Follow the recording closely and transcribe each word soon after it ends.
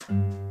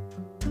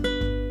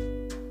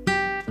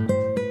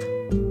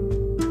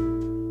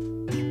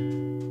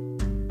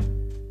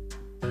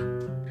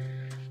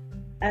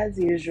as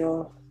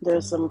usual,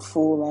 there's some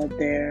fool out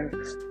there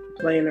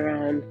playing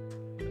around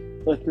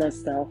with my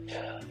stuff.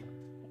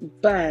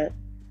 But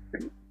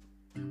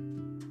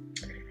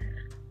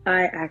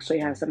I actually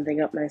have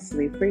something up my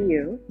sleeve for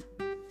you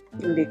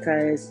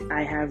because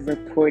I have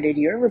reported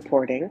your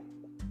reporting,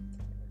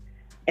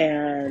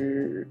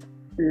 and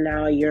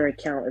now your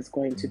account is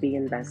going to be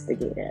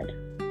investigated.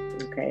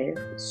 Okay,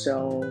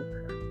 so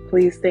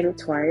please think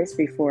twice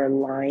before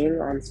lying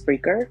on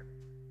Spreaker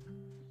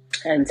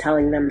and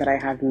telling them that I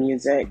have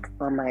music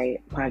on my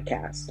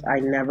podcast. I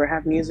never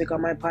have music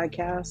on my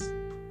podcast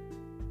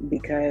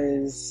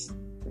because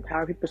how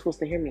are people supposed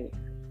to hear me?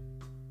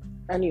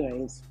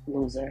 Anyways,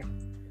 loser.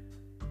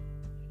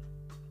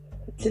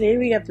 Today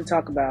we have to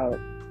talk about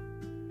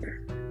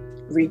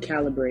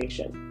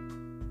recalibration.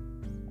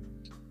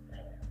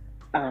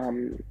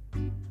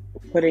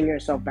 Putting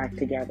yourself back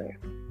together.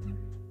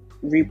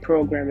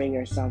 Reprogramming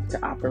yourself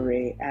to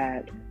operate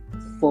at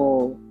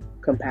full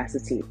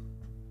capacity.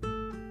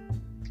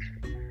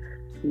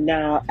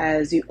 Now,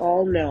 as you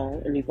all know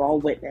and you've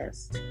all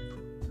witnessed,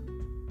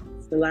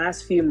 the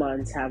last few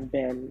months have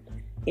been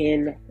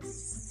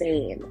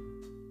insane.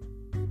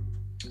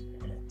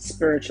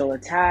 Spiritual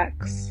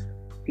attacks,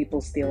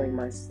 people stealing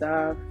my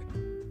stuff,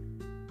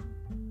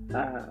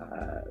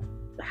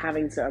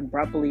 having to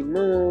abruptly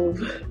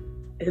move.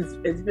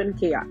 It's been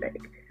chaotic.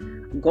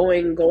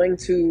 Going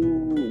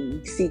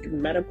to seek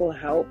medical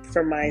help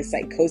for my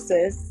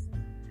psychosis.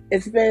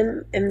 It's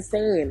been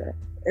insane.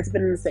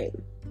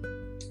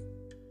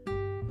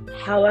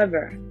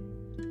 However,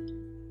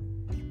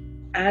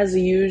 as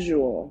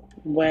usual,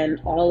 when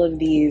all of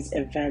these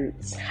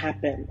events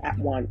happen at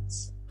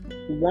once,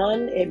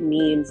 one, it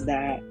means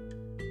that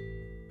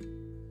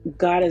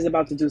God is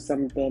about to do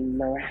something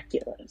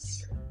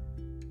miraculous.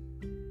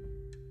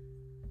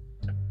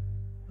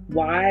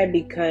 Why?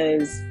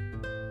 Because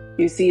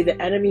you see,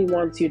 the enemy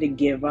wants you to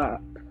give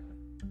up.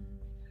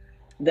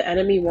 The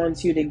enemy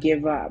wants you to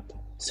give up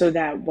so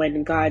that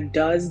when God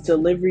does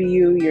deliver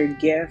you your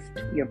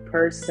gift, your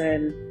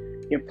person,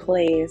 your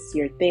place,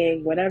 your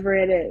thing, whatever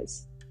it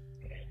is,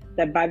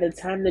 that by the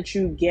time that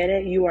you get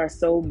it, you are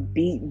so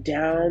beat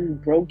down,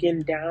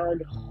 broken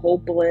down,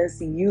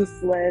 hopeless,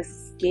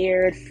 useless,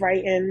 scared,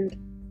 frightened,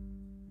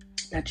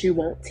 that you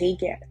won't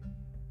take it.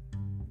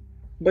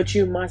 But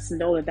you must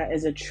know that that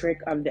is a trick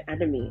of the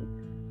enemy,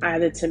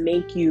 either to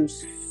make you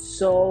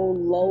so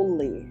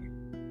lowly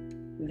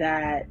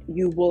that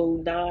you will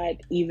not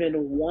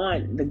even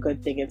want the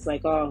good thing. It's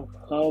like, oh,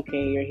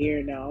 okay, you're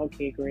here now.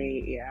 Okay,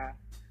 great, yeah.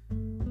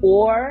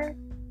 Or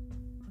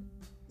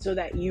so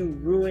that you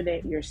ruin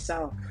it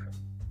yourself.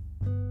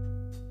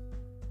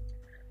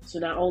 So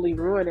not only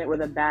ruin it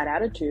with a bad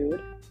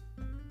attitude,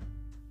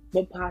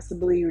 but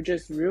possibly you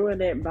just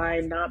ruin it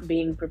by not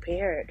being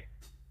prepared.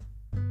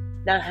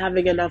 Not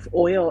having enough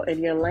oil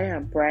in your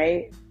lamp,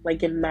 right?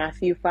 Like in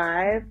Matthew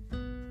 5,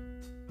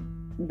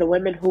 the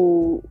women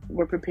who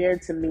were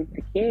prepared to meet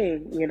the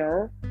king,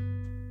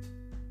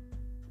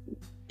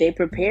 they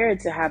prepared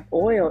to have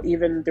oil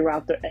even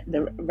throughout the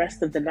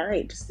rest of the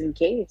night, just in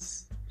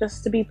case.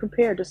 Just to be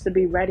prepared, just to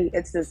be ready.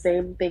 It's the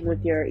same thing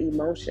with your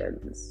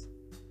emotions.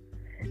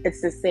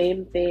 It's the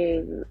same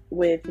thing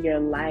with your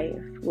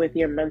life, with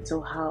your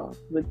mental health,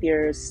 with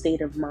your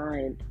state of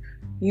mind.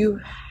 You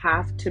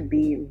have to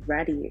be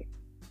ready.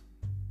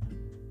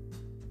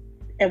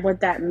 And what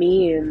that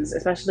means,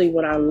 especially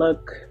when I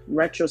look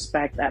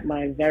retrospect at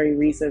my very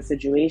recent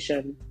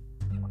situation,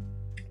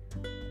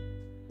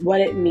 what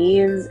it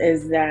means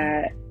is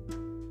that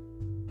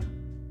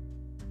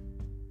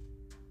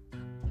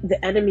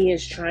the enemy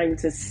is trying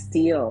to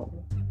steal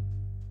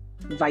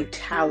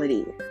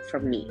vitality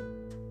from me,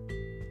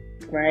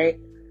 right?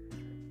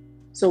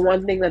 So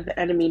one thing that the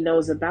enemy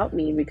knows about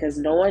me, because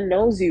no one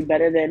knows you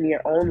better than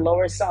your own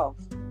lower self,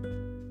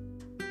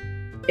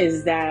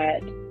 is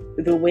that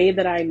the way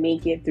that I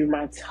make it through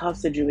my tough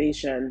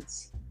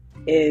situations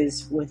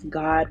is with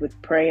God, with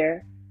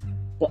prayer,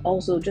 but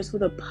also just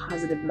with a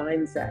positive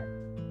mindset,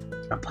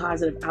 a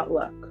positive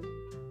outlook.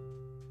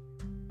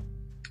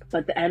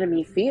 But the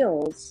enemy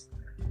feels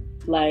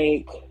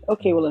like,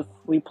 okay, well, if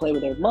we play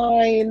with our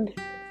mind,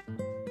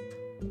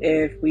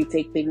 if we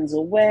take things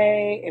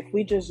away, if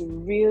we just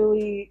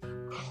really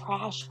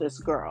crash this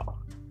girl,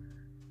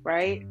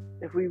 right?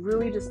 If we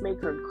really just make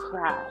her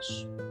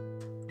crash,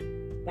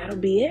 that'll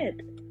be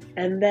it.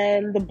 And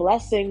then the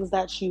blessings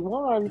that she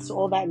wants,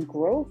 all that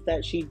growth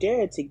that she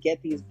did to get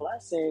these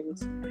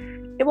blessings,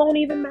 it won't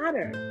even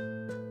matter.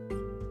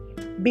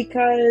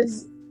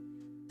 Because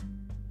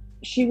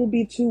she will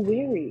be too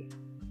weary.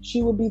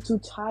 She will be too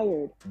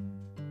tired.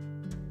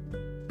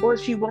 Or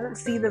she won't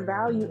see the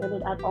value in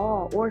it at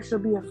all. Or she'll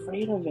be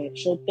afraid of it.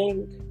 She'll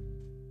think,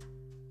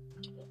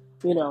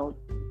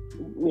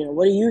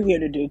 what are you here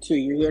to do too?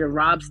 You're here to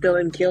rob, steal,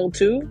 and kill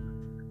too?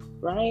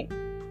 Right?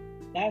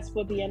 That's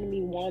what the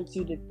enemy wants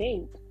you to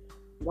think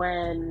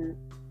when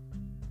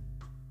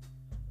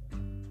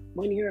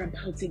you're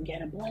about to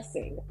get a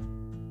blessing.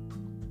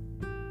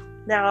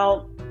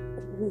 Now,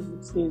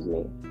 excuse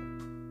me.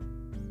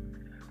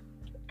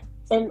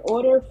 In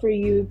order for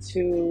you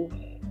to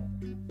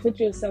put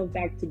yourself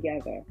back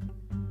together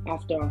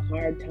after a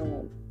hard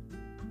time,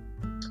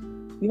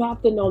 you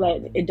have to know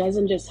that it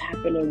doesn't just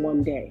happen in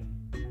one day.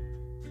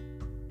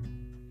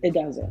 It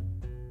doesn't.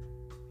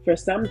 For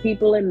some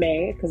people it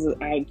may, because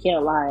I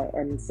can't lie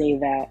and say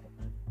that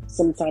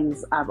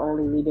sometimes I've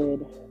only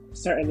needed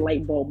certain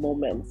light bulb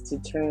moments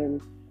to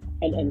turn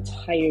an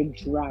entire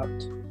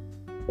drought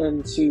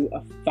into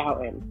a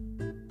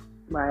fountain,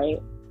 right?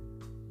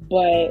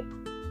 But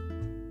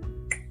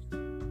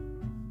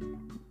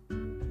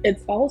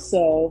it's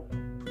also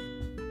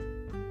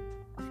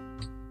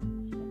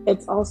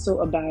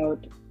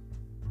about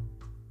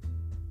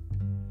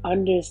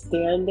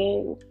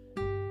understanding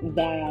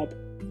that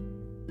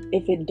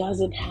if it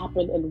doesn't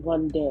happen in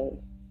one day,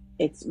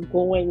 it's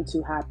going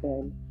to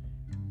happen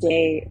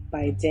day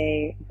by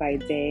day by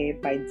day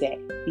by day.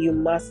 You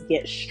must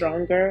get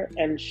stronger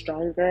and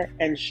stronger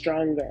and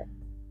stronger.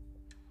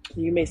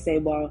 You may say,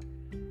 well,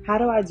 how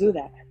do I do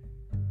that?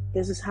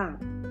 This is how.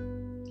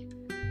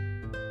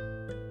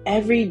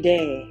 Every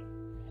day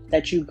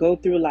that you go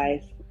through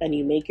life and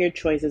you make your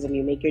choices and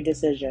you make your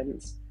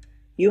decisions,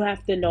 you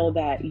have to know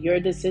that your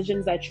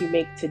decisions that you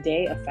make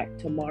today affect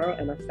tomorrow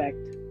and affect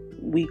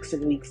weeks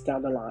and weeks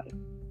down the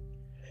line.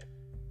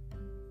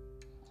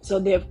 So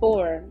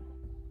therefore,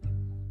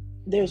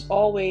 there's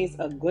always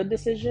a good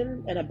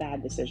decision and a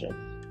bad decision.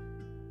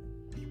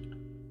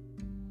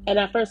 And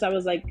at first I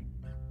was like,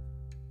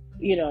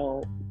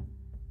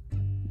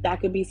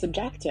 that could be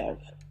subjective.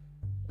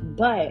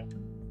 But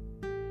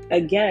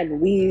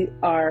again, we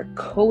are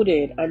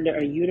coded under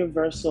a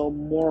universal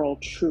moral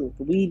truth.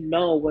 We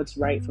know what's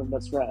right from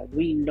what's wrong.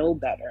 We know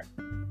better.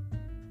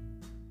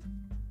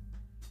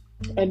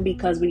 And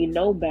because we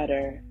know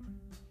better,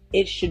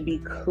 it should be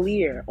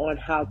clear on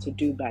how to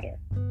do better.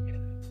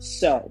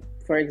 So,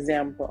 for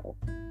example,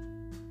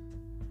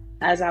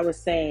 as I was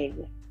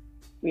saying,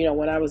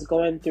 when I was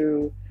going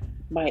through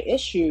my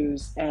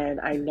issues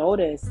and I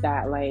noticed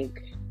that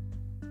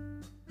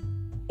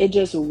it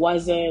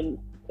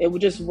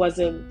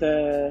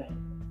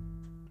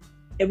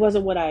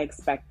wasn't what I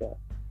expected.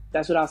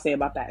 That's what I'll say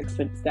about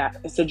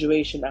that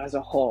situation as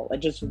a whole. It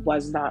just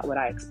was not what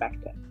I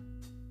expected.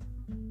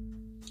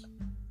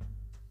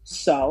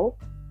 So,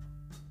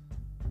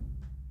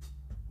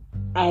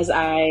 as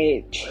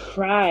I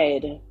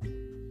tried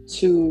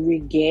to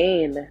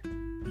regain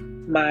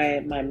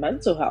my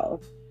mental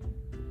health,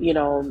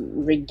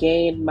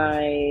 regain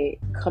my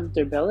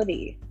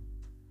comfortability,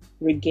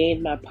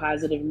 regain my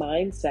positive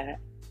mindset,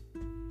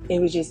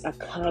 it was just a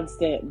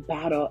constant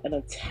battle and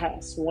a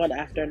test, one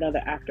after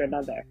another after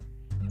another.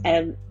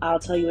 And I'll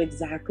tell you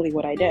exactly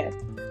what I did.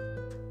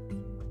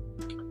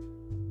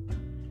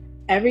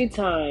 Every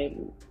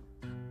time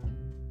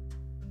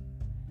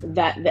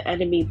that the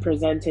enemy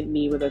presented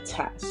me with a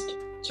test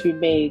to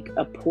make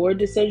a poor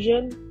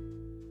decision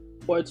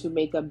or to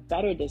make a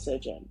better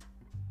decision,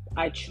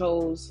 I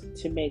chose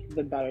to make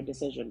the better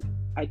decision.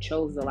 I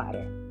chose the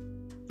latter.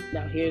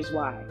 Now here's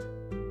why.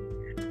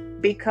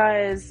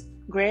 Because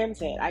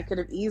granted, I could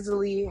have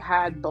easily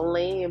had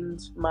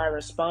blamed my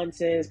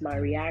responses, my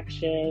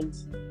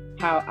reactions,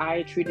 how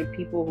I treated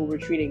people who were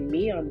treating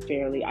me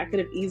unfairly. I could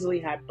have easily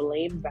had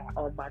blamed that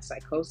on my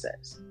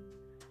psychosis.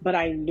 But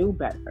I knew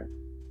better.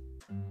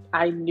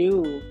 I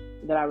knew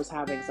that I was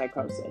having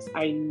psychosis.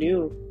 I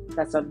knew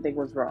that something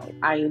was wrong.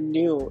 I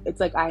knew. It's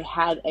like I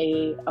had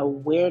a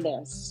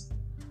awareness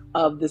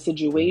of the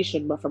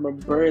situation, but from a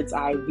bird's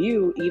eye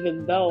view,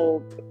 even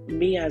though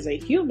me as a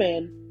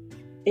human,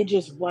 it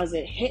just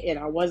wasn't hitting.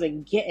 I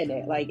wasn't getting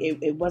it.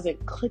 It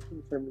wasn't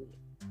clicking for me.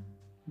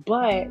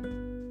 But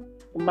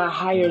my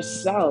higher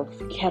self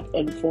kept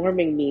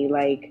informing me,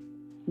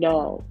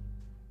 no,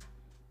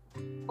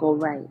 go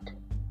right.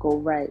 Go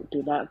right.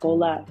 Do not go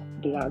left.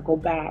 Do not go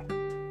back.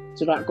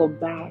 Do not go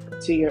back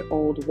to your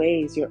old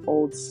ways, your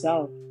old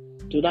self.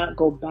 Do not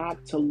go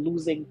back to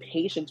losing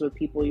patience with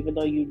people, even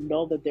though you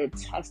know that they're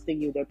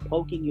testing you, they're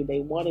poking you,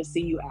 they want to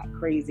see you act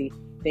crazy.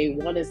 They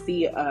want to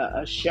see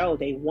a show.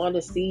 They want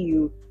to see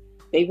you.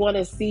 They want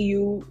to see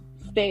you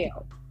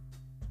fail.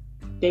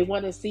 They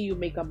want to see you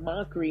make a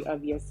mockery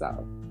of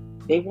yourself.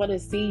 They want to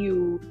see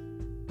you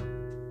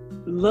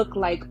look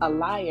like a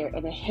liar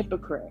and a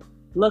hypocrite.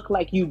 Look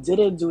like you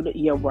didn't do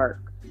your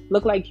work.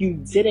 Look like you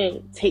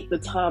didn't take the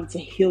time to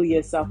heal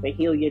yourself and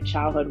heal your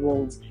childhood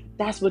wounds.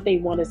 That's what they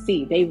want to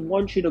see. They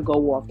want you to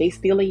go off. They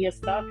stealing your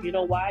stuff. You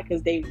know why?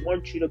 Because they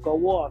want you to go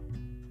off.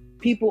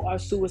 People are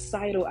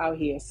suicidal out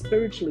here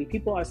spiritually.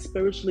 People are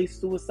spiritually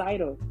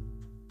suicidal.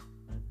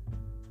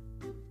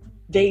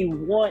 They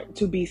want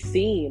to be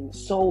seen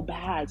so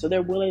bad. So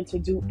they're willing to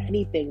do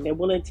anything. They're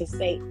willing to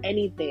say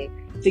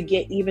anything to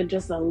get even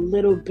just a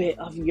little bit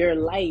of your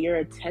light, your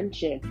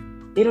attention.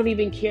 They don't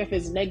even care if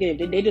it's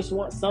negative. They just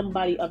want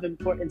somebody of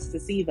importance to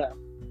see them.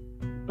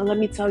 But let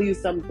me tell you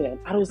something.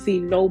 I don't see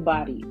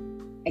nobody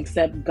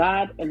except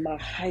God and my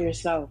higher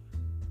self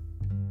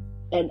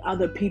and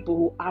other people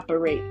who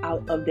operate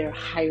out of their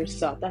higher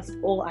self. That's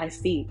all I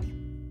see.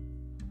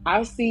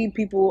 I see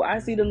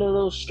the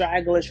little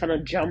stragglers trying to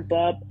jump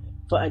up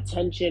for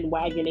attention,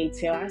 wagging their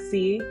tail. I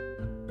see.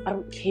 I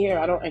don't care.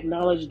 I don't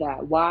acknowledge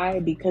that. Why?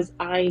 Because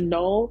I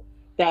know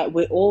that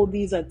with all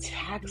these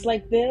attacks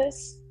like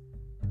this,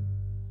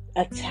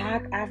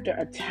 attack after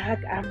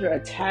attack after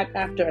attack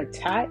after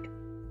attack,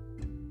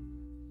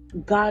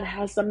 God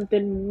has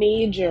something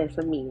major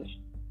for me.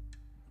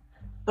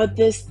 But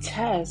this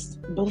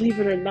test, believe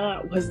it or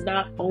not, was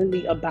not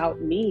only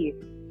about me.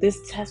 This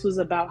test was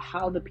about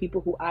how the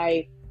people who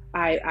I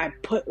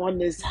put on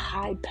this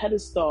high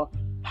pedestal,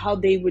 how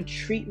they would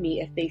treat me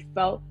if they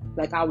felt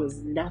like I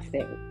was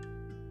nothing.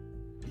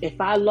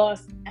 If I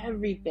lost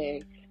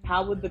everything,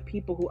 how would the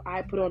people who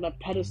I put on a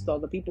pedestal,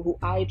 the people who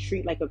I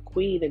treat like a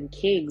queen and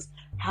kings,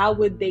 how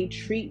would they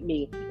treat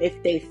me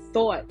if they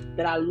thought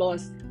that I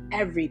lost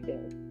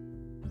everything?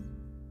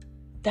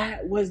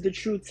 That was the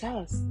true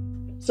test.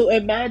 So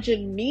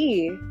imagine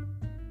me,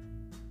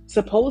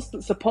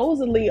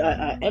 supposedly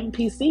a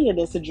NPC in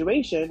this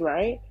situation,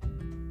 right?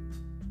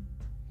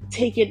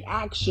 Taking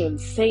action,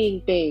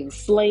 saying things,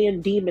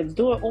 slaying demons,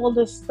 doing all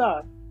this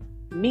stuff.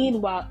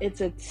 Meanwhile,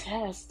 it's a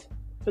test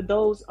for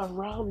those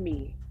around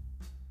me.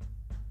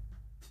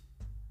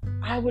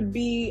 I would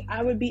be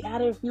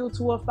adding fuel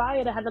to a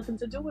fire that had nothing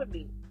to do with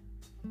me.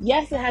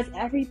 Yes, it has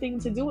everything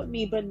to do with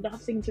me, but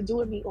nothing to do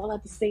with me all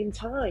at the same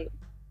time.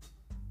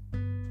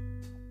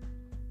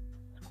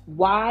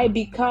 Why?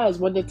 Because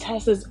when the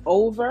test is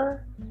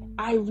over,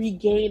 I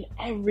regain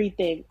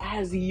everything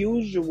as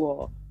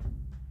usual.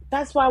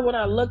 That's why when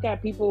I look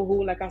at people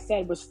who, like I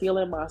said, were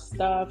stealing my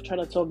stuff,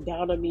 trying to talk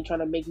down on me, trying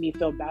to make me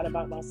feel bad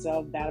about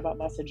myself, bad about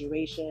my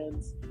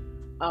situations,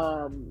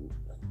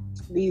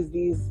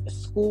 these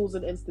schools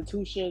and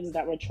institutions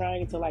that were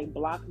trying to like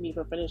block me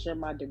from finishing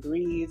my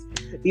degrees,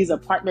 these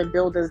apartment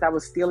buildings that were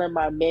stealing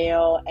my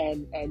mail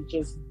and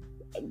just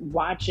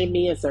watching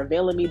me and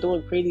surveilling me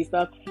doing crazy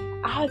stuff,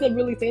 I had to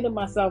really say to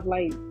myself,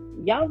 like,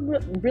 y'all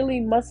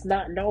really must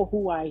not know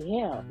who I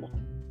am.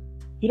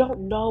 You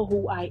don't know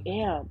who I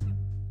am.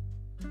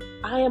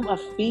 I am a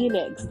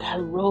phoenix that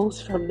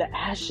rose from the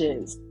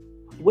ashes,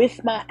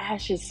 with my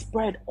ashes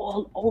spread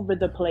all over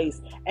the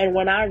place. And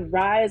when I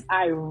rise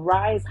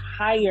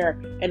higher,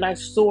 and I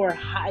soar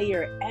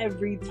higher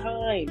every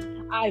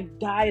time. I've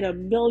died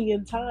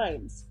 1,000,000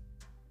 times.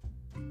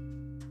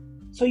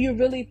 So you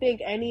really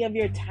think any of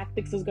your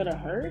tactics is gonna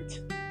hurt?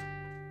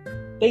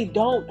 They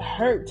don't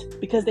hurt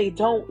because they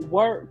don't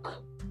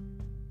work.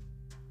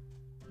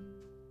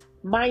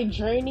 My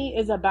journey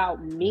is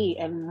about me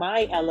and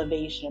my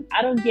elevation.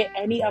 I don't get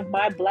any of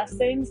my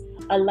blessings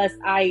unless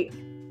I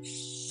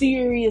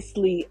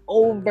seriously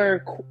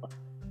over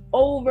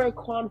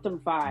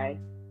quantify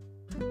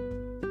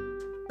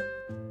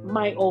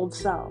my old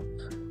self.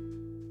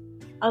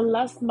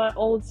 Unless my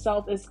old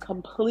self is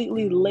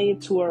completely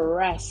laid to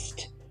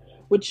rest,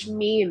 which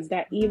means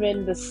that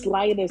even the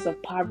slightest of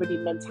poverty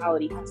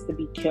mentality has to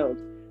be killed.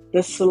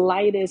 The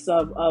slightest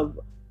of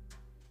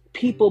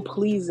people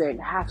pleasing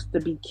has to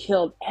be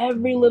killed.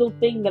 Every little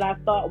thing that I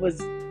thought was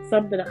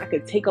something that I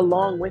could take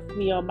along with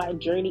me on my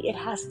journey, it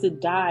has to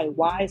die.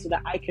 Why? So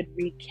that I could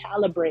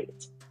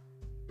recalibrate.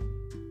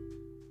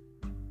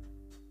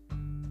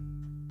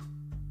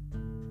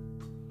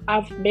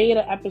 I've made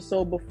an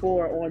episode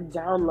before on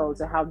downloads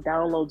and how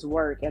downloads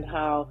work, and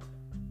how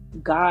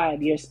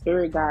God, your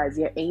spirit guides,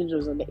 your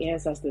angels, and the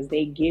ancestors,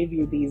 they give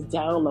you these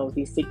downloads,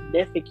 these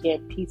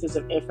significant pieces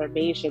of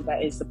information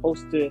that is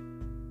supposed to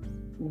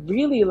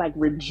really like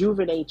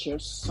rejuvenate your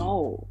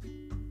soul,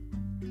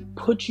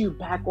 put you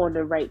back on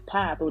the right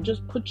path, or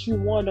just put you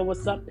on a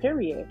what's up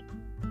period.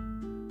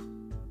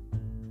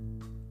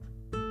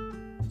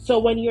 So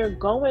when you're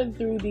going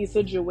through these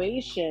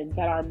situations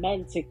that are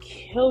meant to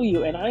kill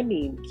you, and I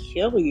mean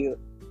kill you,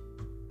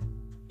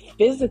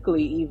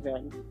 physically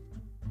even,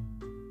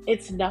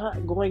 it's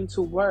not going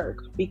to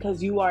work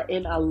because you are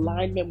in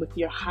alignment with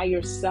your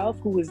higher self,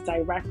 who is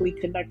directly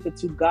connected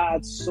to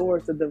God's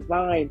source, the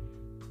divine,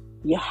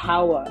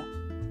 Yahweh.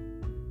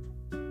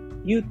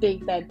 You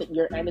think that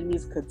your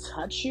enemies could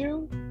touch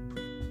you?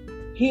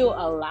 He'll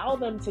allow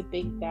them to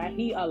think that.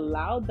 He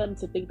allowed them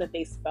to think that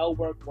they spell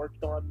work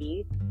worked on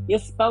me. Your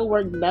spell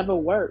work never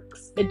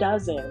works. It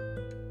doesn't.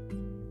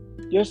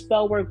 Your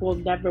spell work will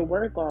never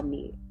work on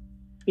me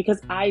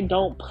because I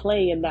don't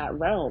play in that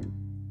realm.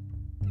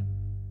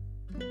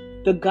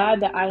 The God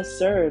that I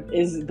serve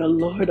is the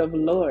Lord of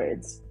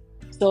Lords.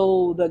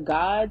 So the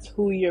gods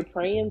who you're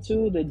praying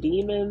to, the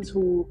demons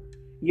who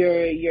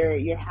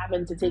you're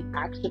having to take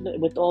action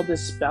with all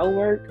this spell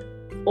work,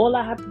 all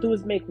I have to do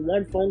is make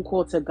one phone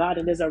call to God,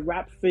 and there's a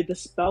wrap for the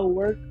spell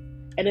work,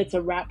 and it's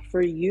a wrap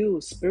for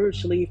you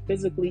spiritually,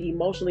 physically,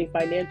 emotionally,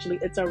 financially.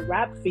 It's a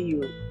wrap for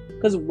you.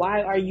 Because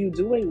why are you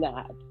doing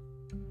that?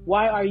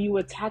 Why are you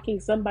attacking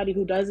somebody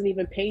who doesn't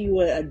even pay you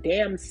a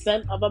damn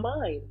cent of a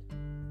mind?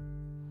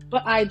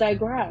 But I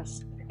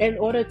digress. In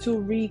order to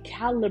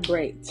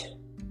recalibrate,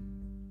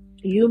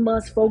 you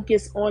must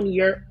focus on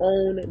your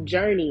own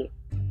journey.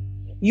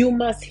 You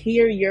must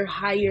hear your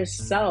higher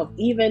self,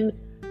 even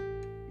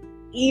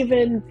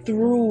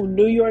through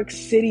New York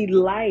City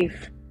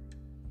life.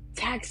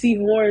 Taxi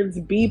horns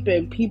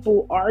beeping,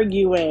 people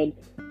arguing,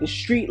 the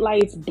street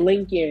lights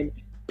blinking,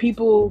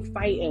 people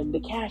fighting, the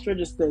cash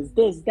registers,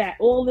 this, that,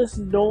 all this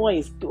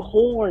noise,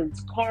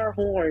 horns, car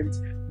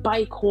horns,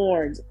 bike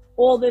horns,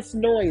 all this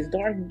noise,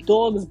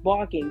 dogs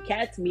barking,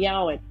 cats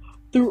meowing.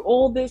 Through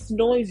all this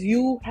noise,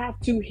 you have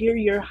to hear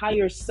your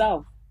higher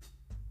self.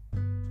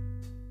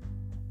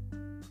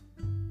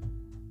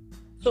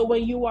 So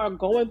when you are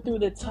going through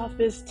the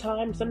toughest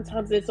time,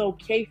 sometimes it's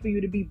okay for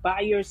you to be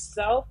by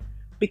yourself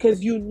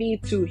because you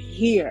need to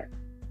hear.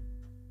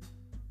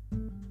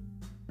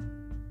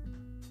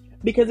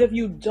 Because if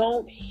you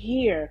don't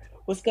hear,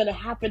 what's going to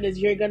happen is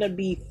you're going to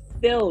be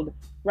filled,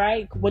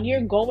 right? When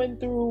you're going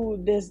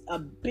through a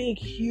big,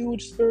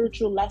 huge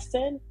spiritual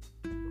lesson,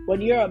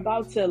 when you're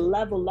about to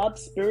level up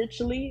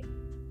spiritually,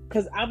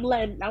 because I'm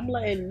letting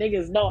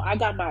niggas know I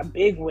got my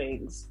big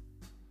wings.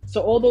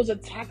 So all those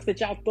attacks that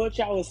y'all thought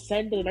y'all was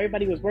sending and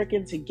everybody was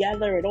working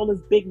together and all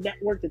this big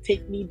network to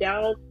take me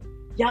down,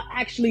 y'all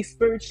actually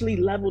spiritually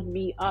leveled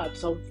me up.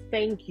 So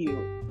thank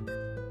you.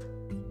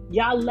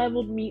 Y'all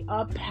leveled me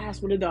up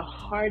past one of the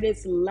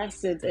hardest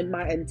lessons in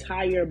my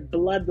entire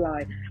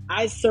bloodline.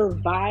 I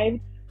survived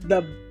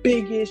the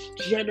biggest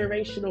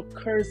generational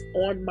curse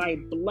on my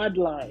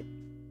bloodline.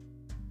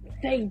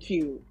 Thank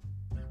you.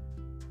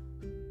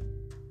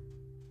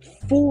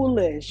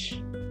 Foolish.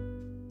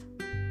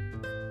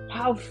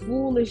 How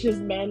foolish is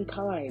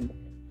mankind?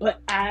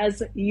 But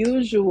as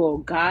usual,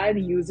 God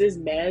uses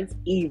man's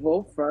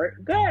evil for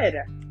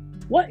good.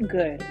 What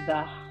good?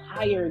 The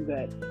higher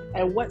good.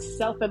 And what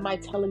self am I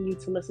telling you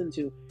to listen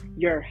to?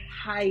 Your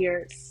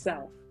higher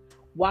self.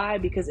 Why?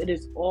 Because it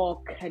is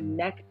all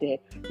connected.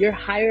 Your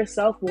higher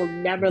self will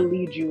never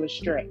lead you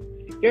astray.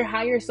 Your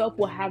higher self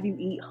will have you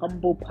eat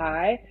humble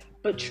pie,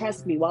 but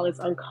trust me, while it's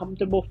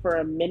uncomfortable for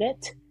a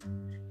minute,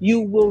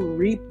 you will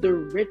reap the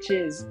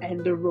riches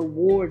and the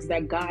rewards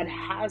that God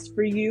has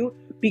for you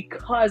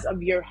because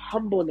of your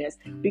humbleness,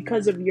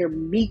 because of your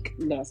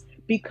meekness,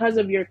 because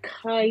of your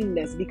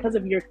kindness, because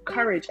of your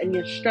courage and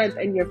your strength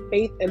and your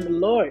faith in the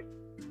Lord.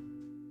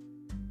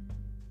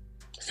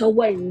 So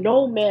what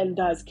no man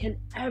does can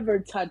ever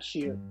touch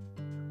you.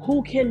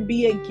 Who can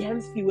be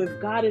against you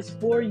if God is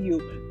for you?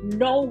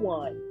 No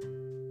one.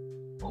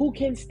 Who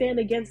can stand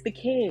against the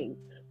King?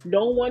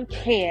 No one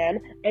can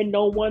and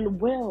no one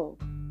will.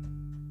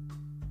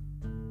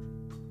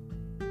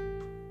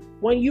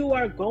 When you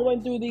are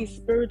going through these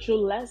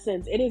spiritual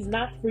lessons, it is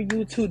not for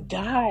you to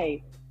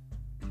die.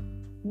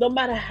 No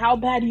matter how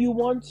bad you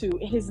want to,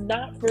 it is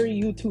not for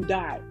you to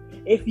die.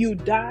 If you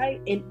die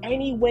in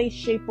any way,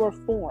 shape, or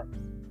form,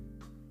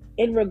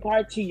 in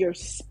regard to your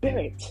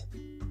spirit,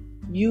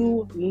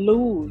 you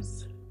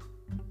lose.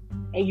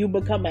 And you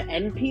become an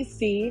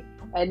NPC,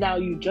 and now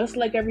you just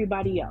like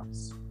everybody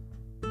else.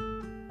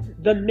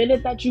 The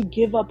minute that you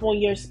give up on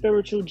your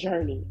spiritual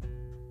journey,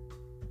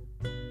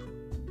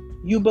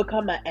 you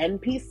become an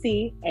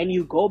NPC and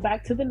you go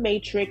back to the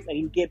matrix and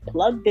you get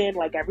plugged in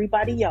like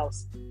everybody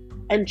else,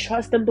 and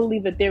trust and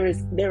believe that there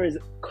is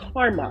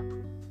karma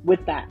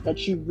with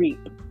that you reap.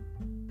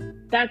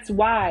 That's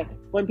why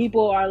when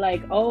people are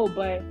like, oh,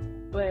 but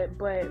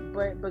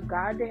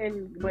God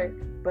didn't,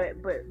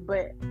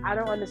 but I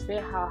don't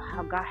understand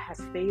how God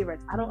has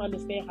favorites. I don't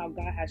understand how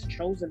God has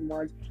chosen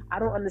ones. I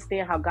don't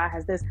understand how God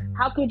has this.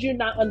 How could you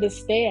not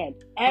understand?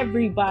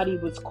 Everybody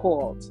was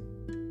called.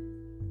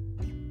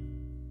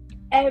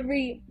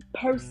 Every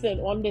person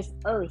on this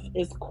earth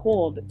is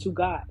called to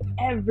God.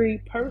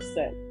 Every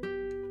person.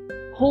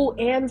 Who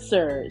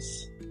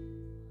answers?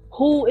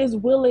 Who is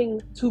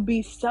willing to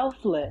be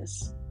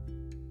selfless?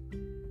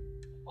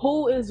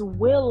 Who is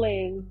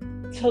willing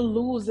to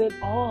lose it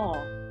all?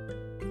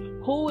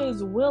 Who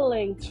is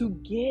willing to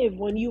give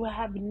when you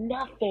have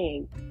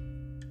nothing?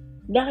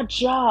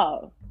 Not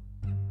y'all.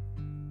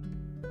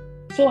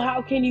 So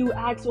how can you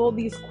ask all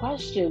these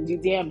questions, you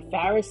damn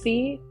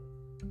Pharisee?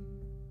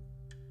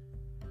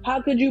 How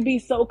could you be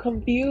so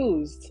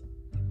confused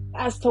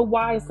as to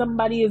why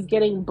somebody is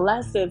getting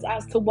blessings,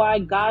 as to why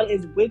God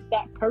is with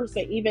that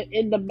person, even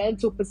in the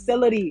mental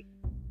facility?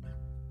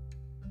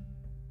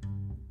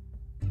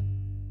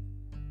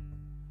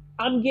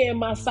 I'm getting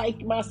my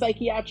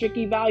psychiatric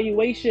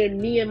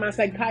evaluation, me and my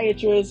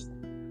psychiatrist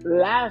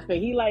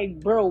laughing. He like,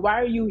 bro, why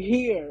are you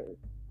here?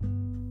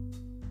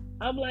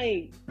 I'm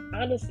like,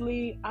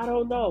 honestly, I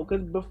don't know.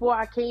 Because before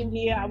I came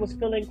here, I was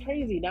feeling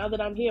crazy. Now that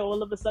I'm here,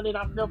 all of a sudden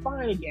I feel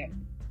fine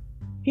again.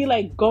 He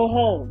like, go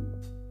home.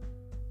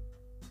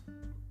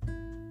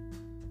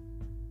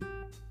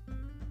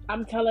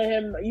 I'm telling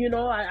him,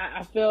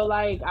 I feel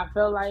like,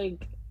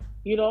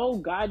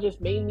 God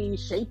just made me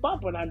shape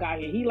up when I got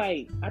here. He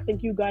like, I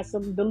think you got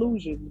some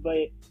delusions,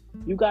 but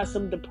you got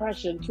some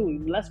depression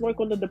too. Let's work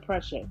on the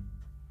depression.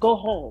 Go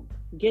home.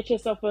 Get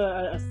yourself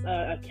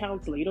a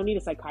counselor. You don't need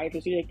a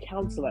psychiatrist. You need a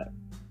counselor.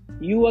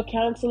 You a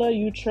counselor?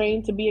 You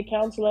trained to be a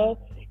counselor?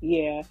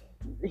 Yeah.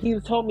 He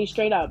told me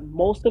straight up,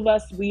 most of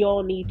us, we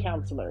all need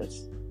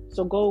counselors.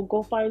 So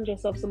go find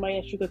yourself somebody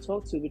else you could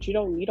talk to, but you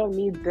don't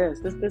need this.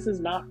 This is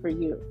not for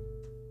you.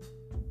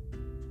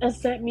 And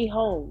sent me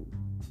home.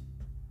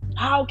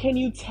 How can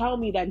you tell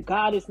me that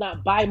God is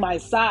not by my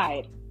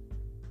side?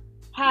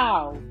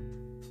 How?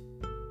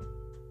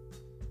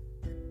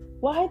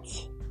 What?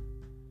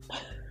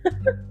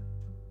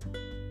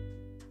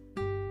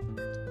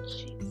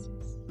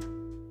 Jesus.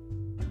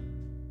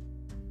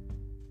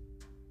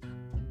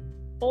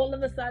 All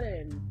of a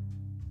sudden,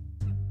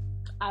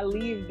 I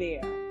leave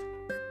there.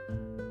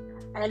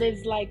 And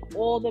it's like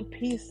all the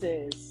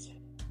pieces,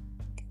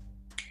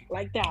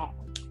 like that,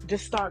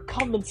 just start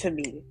coming to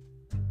me.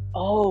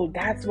 Oh,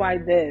 that's why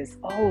this.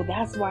 Oh,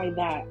 that's why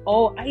that.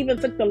 Oh, I even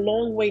took the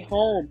long way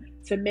home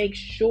to make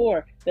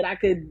sure that I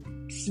could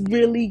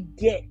really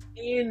get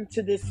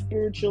into this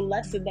spiritual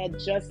lesson that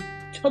just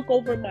took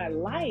over my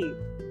life.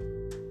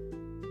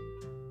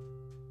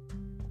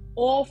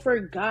 All for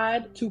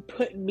God to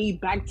put me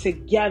back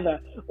together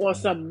on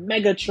some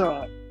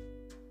Megatron.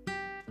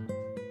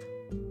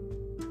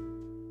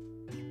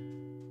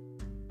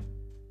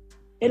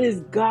 It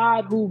is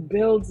God who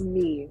builds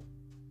me.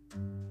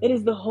 It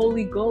is the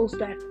Holy Ghost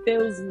that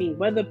fills me,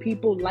 whether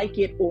people like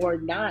it or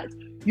not.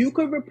 You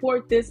could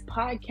report this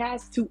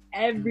podcast to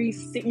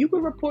you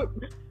could report,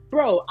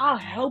 bro, I'll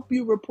help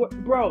you report,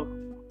 bro.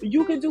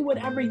 You can do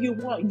whatever you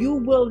want. You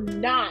will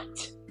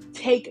not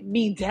take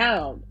me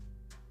down.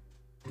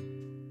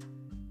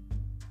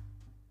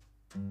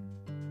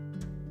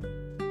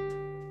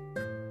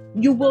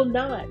 You will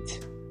not.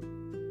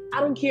 I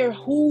don't care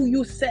who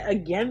you set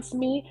against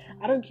me.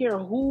 I don't care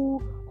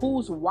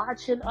who's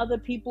watching other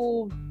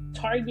people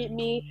target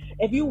me.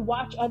 If you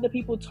watch other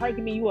people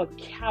target me, you are a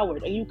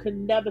coward and you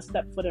can never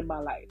step foot in my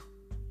life.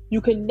 You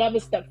can never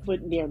step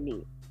foot near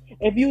me.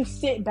 If you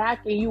sit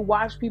back and you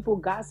watch people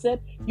gossip,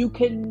 you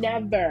can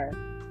never,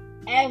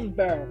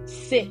 ever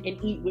sit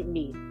and eat with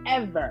me.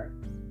 Ever.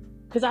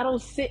 Because I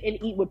don't sit and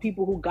eat with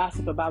people who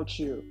gossip about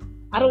you.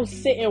 I don't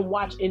sit and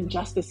watch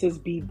injustices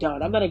be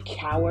done. I'm not a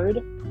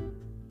coward.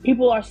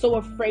 People are so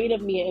afraid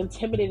of me and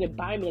intimidated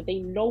by me that they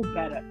know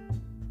better.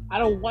 I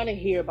don't want to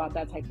hear about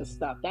that type of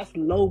stuff. That's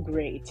low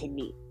grade to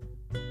me.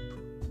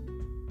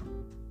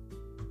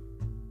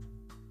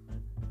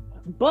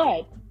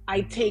 But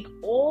I take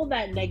all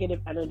that negative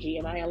energy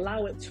and I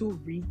allow it to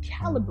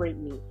recalibrate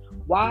me.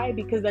 Why?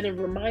 Because then it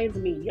reminds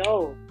me,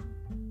 yo,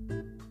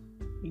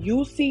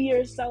 you see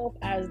yourself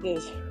as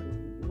this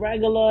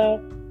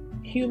regular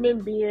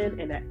human being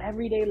in an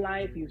everyday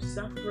life. You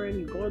suffering,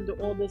 you going through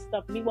all this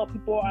stuff. Meanwhile,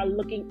 people are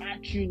looking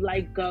at you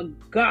like a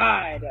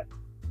god.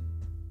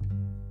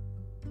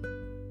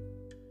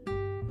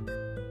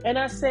 And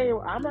I say,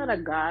 well, I'm not a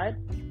god.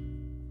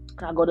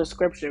 I go to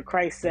scripture.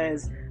 Christ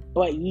says,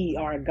 but ye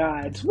are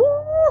gods. Woo!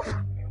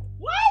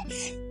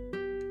 What?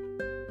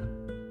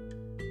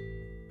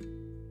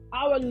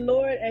 Our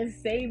Lord and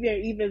Savior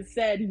even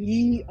said,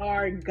 ye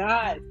are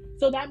gods.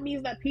 So that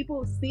means that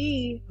people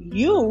see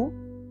you,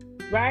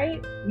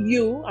 right?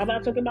 You, I'm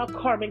not talking about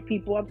karmic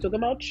people. I'm talking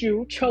about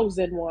you,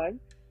 chosen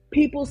one.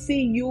 People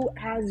see you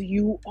as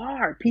you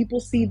are. People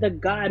see the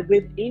God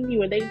within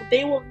you, and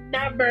they will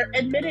never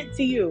admit it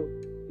to you.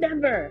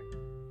 Never.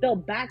 They'll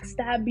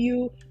backstab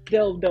you.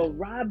 They'll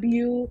rob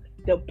you.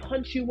 They'll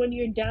punch you when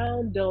you're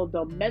down. They'll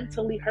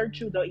mentally hurt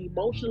you. They'll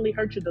emotionally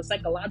hurt you. They'll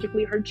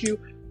psychologically hurt you.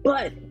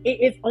 But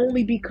it is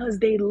only because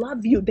they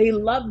love you. They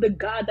love the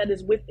God that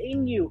is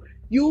within you.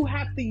 You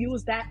have to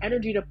use that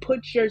energy to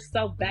put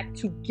yourself back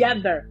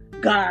together,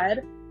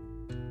 God.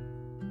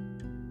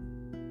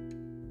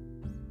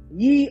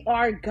 Ye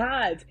are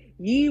gods.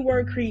 Ye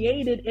were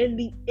created in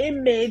the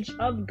image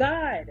of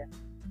God.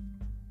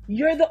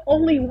 You're the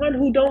only one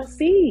who don't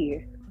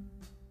see.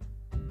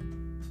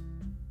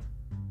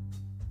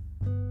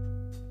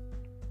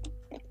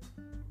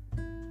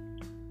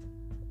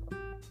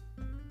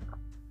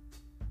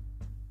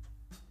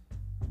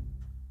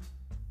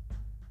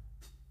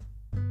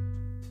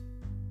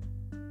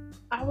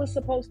 I was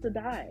supposed to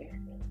die.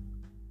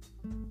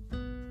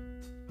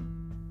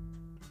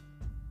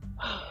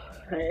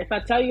 If I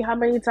tell you how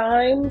many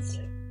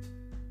times,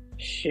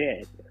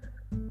 shit,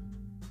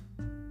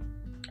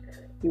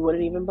 you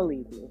wouldn't even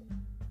believe me.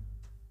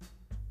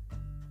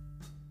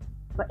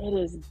 But it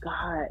is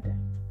God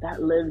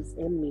that lives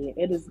in me.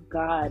 It is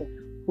God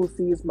who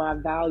sees my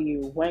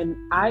value.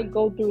 When I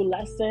go through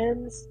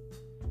lessons,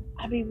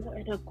 I be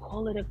wanting to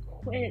call it a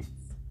quits.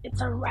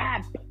 It's a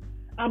wrap.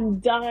 I'm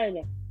done.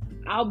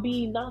 I'll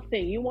be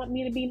nothing. You want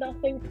me to be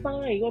nothing?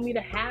 Fine. You want me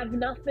to have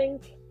nothing?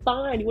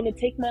 Fine. You want to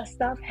take my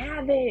stuff?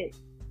 Have it.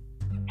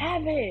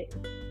 Have it.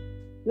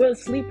 You want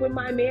to sleep with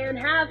my man?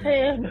 Have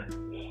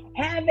him.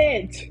 Have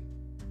it.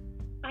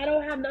 I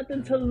don't have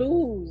nothing to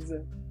lose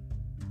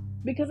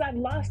because I've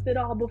lost it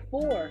all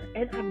before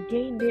and I've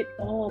gained it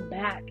all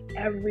back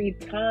every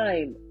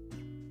time.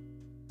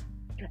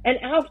 And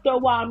after a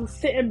while, I'm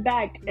sitting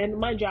back, and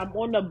mind you, I'm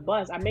on the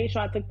bus. I made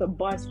sure I took the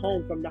bus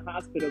home from the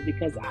hospital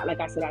because,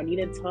 like I said, I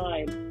needed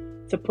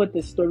time to put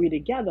this story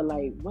together.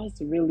 Like, what's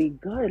really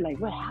good? Like,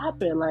 what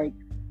happened? Like,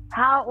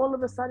 how all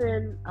of a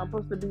sudden I'm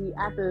supposed to be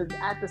at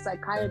the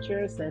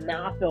psychiatrist, and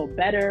now I feel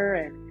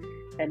better,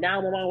 and now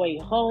I'm on my way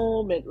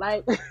home, and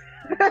like,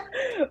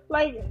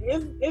 like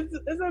it's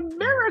a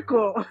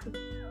miracle.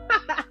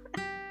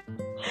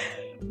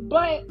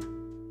 but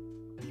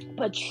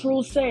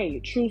true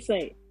say.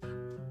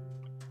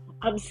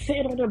 I'm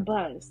sitting on the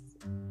bus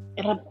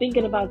And I'm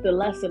thinking about the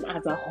lesson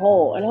as a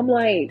whole. And I'm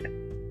like,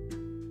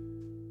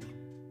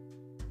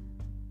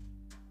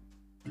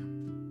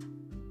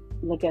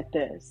 look at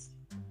this.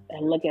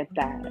 And look at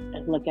that.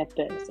 And look at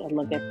this. And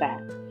look at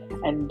that.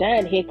 And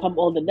then here come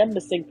all the number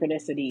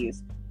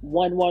synchronicities.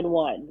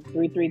 111,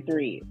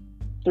 333,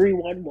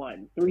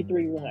 311,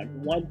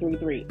 331,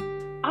 133.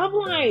 I'm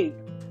like,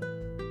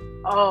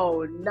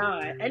 oh,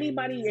 nah.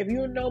 Anybody, if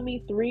you know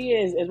me, 3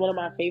 is one of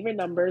my favorite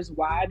numbers.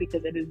 Why?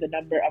 Because it is the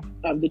number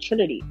of the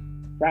Trinity,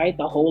 right?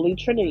 The Holy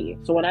Trinity.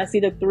 So when I see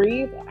the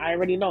 3, I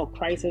already know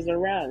Christ is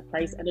around.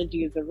 Christ's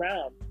energy is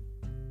around.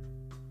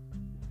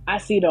 I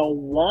see the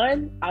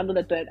 1, I know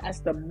that's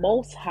the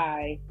Most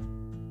High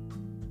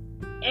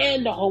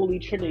and the Holy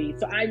Trinity.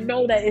 So I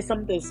know that it's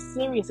something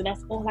serious, and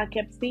that's all I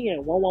kept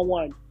seeing.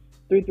 111,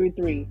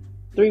 333,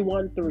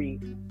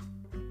 313.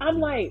 I'm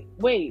like,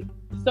 wait.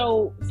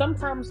 So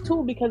sometimes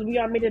too, because we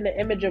are made in the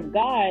image of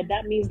God,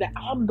 that means that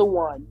I'm the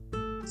one.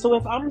 So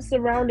if I'm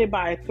surrounded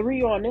by a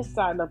 3 on this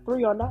side and a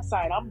 3 on that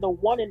side, I'm the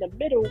one in the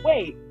middle.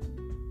 Wait,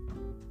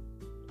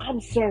 I'm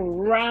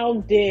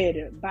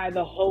surrounded by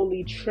the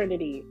Holy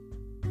Trinity.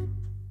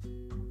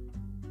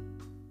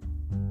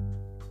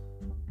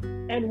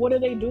 And what are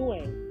they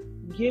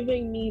doing?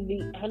 Giving me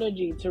the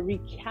energy to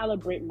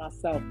recalibrate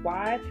myself.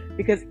 Why?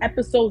 Because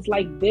episodes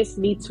like this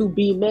need to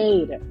be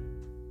made.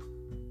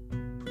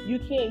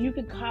 You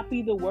could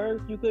copy the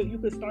work. You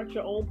could start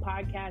your own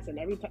podcast, and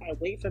every time I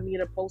wait for me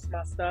to post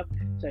my stuff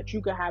so that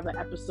you could have an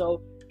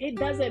episode. It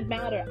doesn't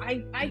matter.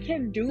 I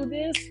can do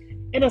this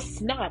in a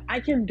snap. I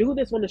can do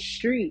this on the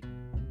street.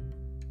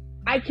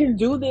 I can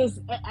do this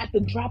at the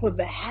drop of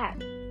a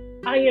hat.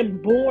 I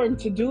am born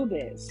to do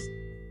this.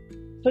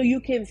 So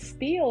you can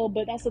steal,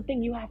 but that's the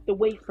thing, you have to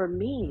wait for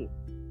me.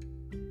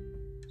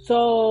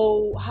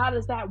 So how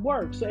does that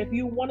work? So if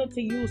you wanted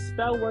to use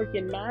spell work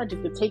and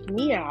magic to take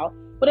me out,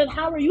 but then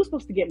how are you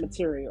supposed to get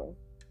material?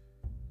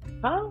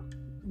 Huh?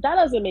 That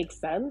doesn't make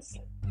sense.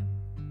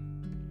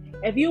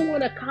 If you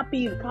want to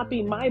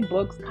copy my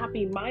books,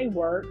 copy my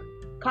work,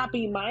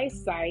 copy my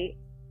site,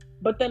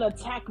 but then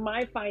attack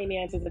my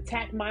finances,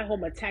 attack my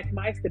home, attack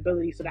my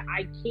stability so that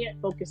I can't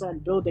focus on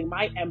building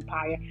my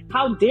empire.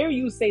 How dare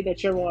you say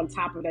that you're on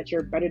top of that,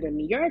 you're better than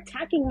me? You're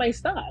attacking my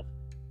stuff.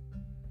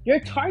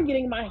 You're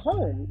targeting my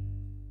home.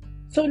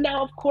 So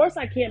now, of course,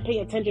 I can't pay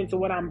attention to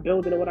what I'm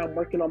building and what I'm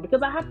working on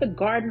because I have to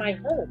guard my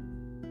home.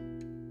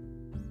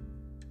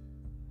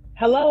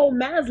 Hello,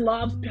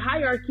 Maslow's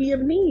hierarchy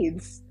of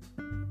needs.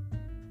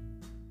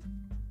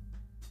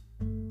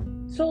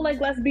 So,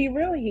 let's be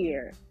real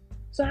here.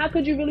 So how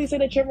could you really say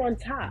that you're on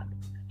top?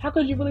 How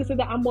could you really say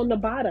that I'm on the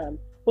bottom?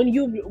 When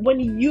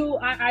you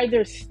are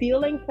either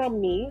stealing from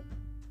me,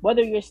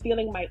 whether you're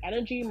stealing my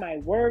energy, my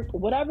work,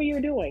 whatever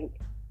you're doing,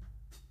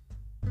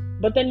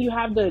 but then you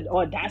have the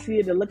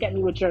audacity to look at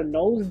me with your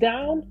nose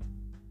down,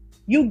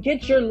 you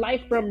get your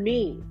life from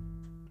me.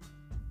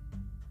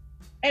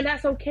 And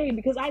that's okay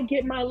because I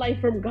get my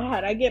life from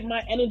God. I get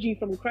my energy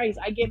from Christ.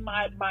 I get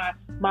my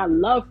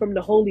love from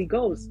the Holy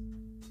Ghost.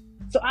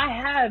 So I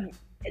have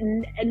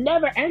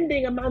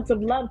never-ending amounts of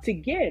love to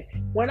give.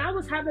 When I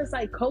was having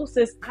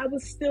psychosis, I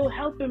was still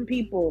helping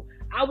people.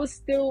 I was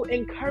still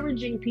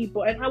encouraging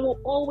people, and I will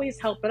always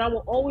help and I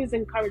will always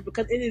encourage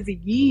because it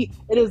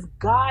is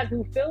God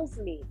who fills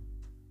me.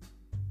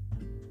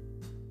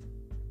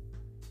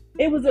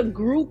 It was a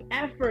group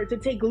effort to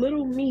take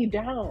little me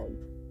down.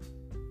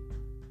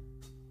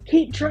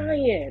 Keep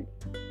trying.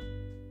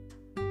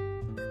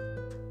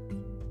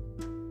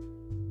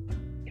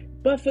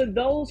 But for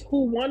those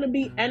who want to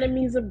be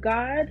enemies of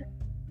God,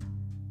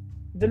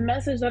 the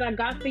message that I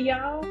got for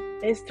y'all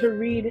is to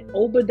read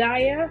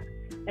Obadiah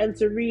and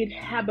to read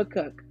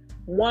Habakkuk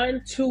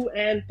 1, 2,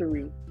 and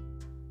 3.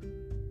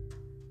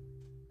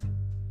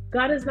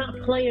 God is not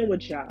playing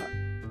with y'all.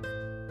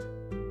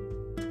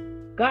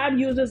 God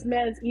uses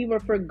man's evil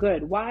for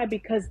good. Why?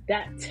 Because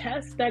that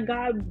test that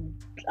God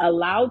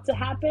allowed to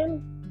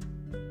happen,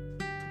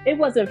 it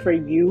wasn't for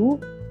you.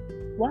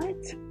 What?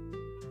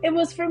 It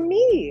was for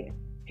me.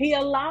 He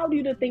allowed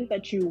you to think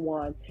that you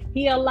won.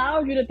 He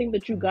allowed you to think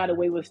that you got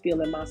away with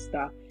stealing my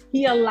stuff.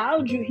 He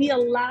allowed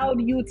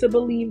you to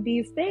believe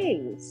these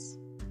things.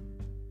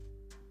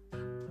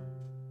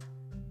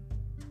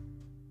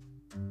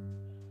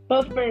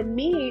 But for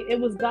me,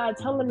 it was God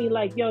telling me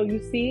yo, you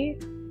see,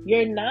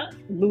 you're not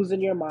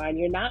losing your mind.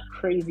 You're not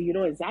crazy. You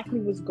know exactly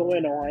what's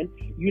going on.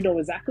 You know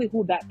exactly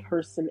who that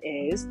person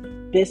is.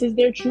 This is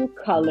their true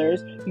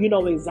colors. You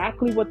know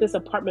exactly what this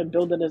apartment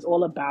building is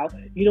all about.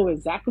 You know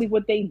exactly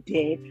what they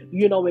did.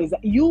 You know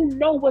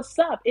what's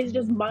up. It's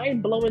just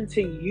mind-blowing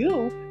to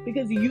you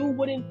because you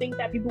wouldn't think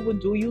that people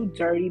would do you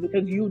dirty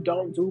because you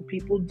don't do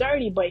people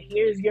dirty. But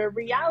here's your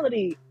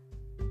reality.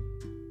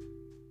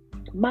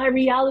 My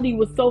reality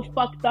was so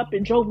fucked up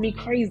it drove me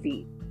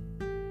crazy.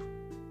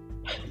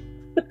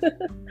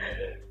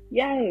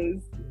 Yes.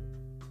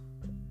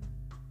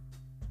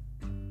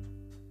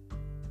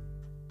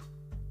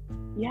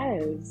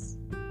 Yes.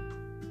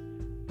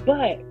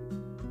 But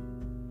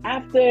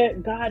after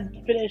God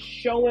finished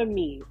showing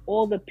me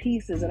all the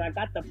pieces and I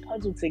got the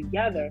puzzle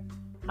together,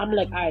 I'm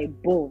like, all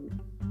right,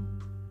 boom.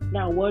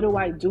 Now what do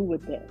I do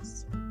with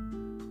this?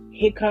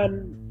 Here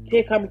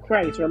come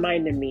Christ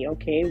reminding me,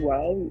 okay,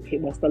 well,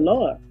 what's the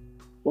law?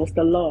 What's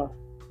the law?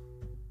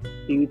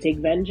 Do you take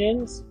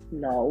vengeance?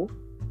 No.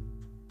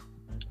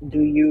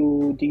 Do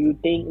you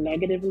think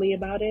negatively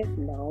about it?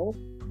 No.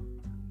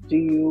 Do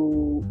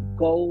you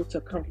go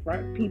to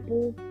confront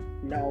people?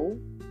 No.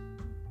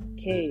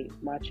 Okay,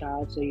 my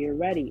child, so you're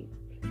ready.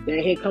 Then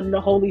here come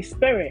the Holy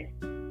Spirit.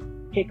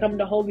 Here come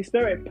the Holy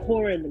Spirit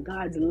pouring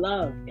God's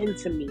love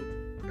into me,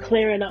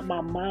 clearing up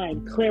my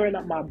mind, clearing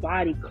up my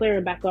body,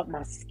 clearing back up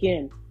my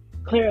skin,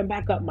 clearing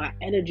back up my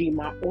energy,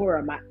 my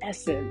aura, my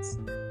essence.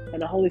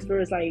 And the Holy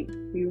Spirit is like,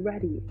 you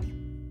ready?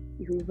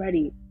 You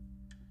ready?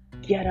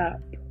 Get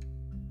up.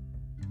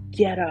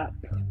 Get up.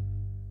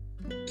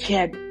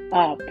 Get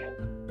up.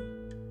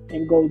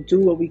 And go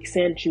do what we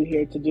sent you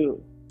here to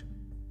do.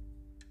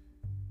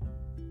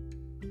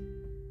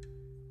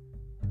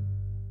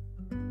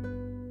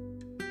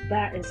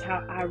 That is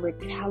how I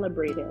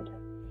recalibrated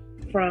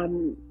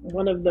from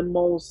one of the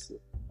most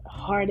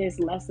hardest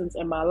lessons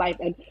in my life.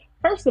 And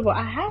first of all,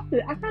 I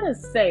gotta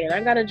say, and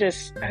I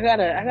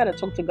gotta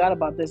talk to God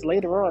about this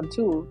later on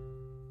too.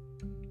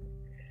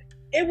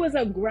 It was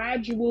a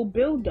gradual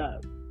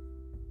buildup.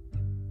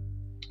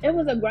 It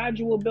was a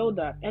gradual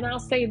buildup. And I'll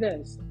say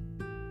this.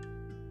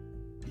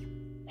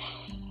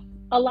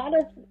 A lot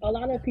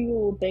of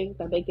people think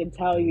that they can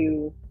tell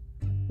you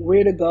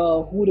where to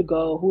go, who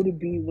to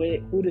be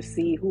with, who to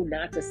see, who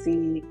not to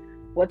see,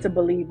 what to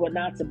believe, what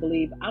not to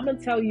believe. I'm gonna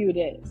tell you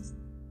this.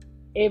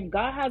 If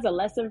God has a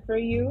lesson for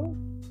you,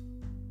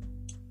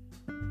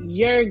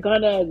 you're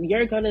gonna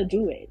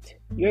do it.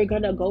 You're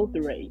gonna go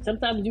through it.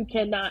 Sometimes you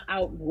cannot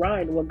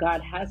outrun what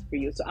God has for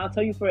you. So I'll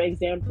tell you, for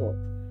example,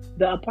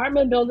 the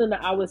apartment building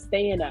that I was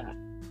staying at,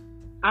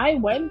 I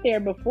went there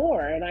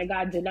before and I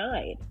got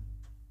denied.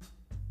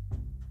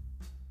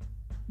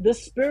 The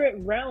spirit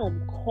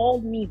realm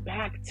called me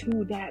back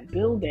to that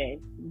building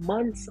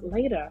months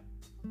later.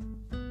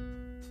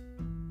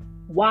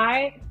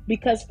 Why?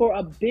 Because for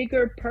a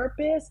bigger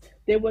purpose,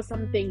 there was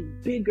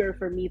something bigger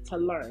for me to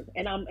learn.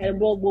 And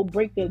we'll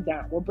break this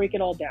down. We'll break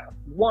it all down.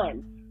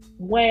 One,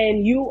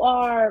 when you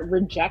are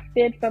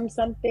rejected from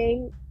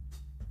something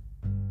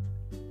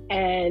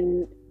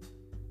and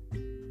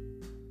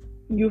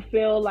you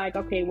feel like,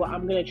 okay, well,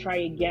 I'm gonna try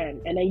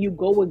again, and then you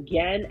go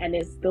again and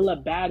it's still a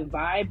bad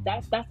vibe,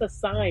 that's a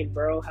sign,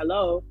 bro.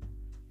 Hello.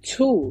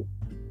 Two,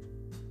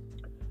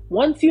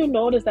 once you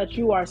notice that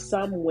you are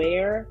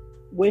somewhere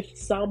with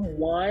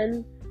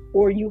someone,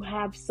 or you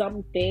have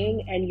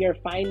something and your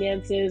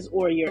finances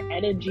or your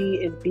energy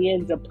is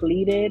being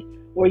depleted,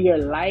 or your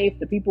life,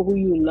 the people who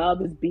you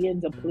love, is being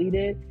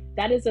depleted,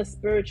 that is a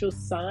spiritual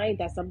sign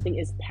that something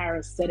is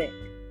parasitic.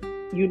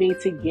 You need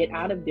to get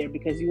out of there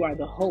because you are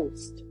the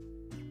host.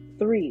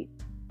 3,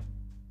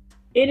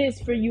 it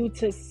is for you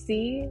to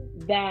see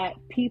that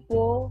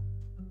people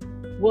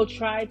will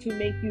try to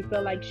make you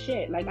feel like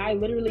shit. Like, I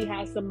literally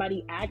had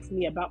somebody ask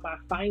me about my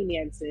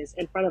finances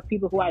in front of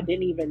people who I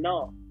didn't even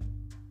know.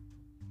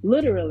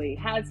 Literally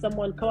had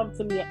someone come up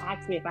to me and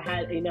ask me if I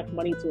had enough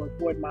money to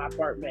afford my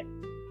apartment.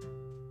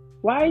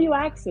 Why are you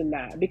asking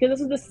that? Because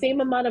this is the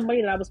same amount of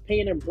money that I was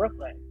paying in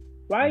Brooklyn.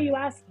 Why are you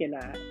asking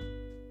that?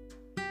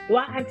 Do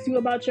I ask you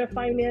about your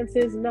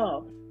finances?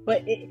 No.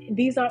 But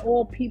these are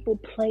all people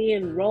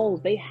playing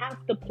roles. They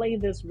have to play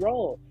this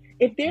role.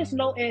 If there's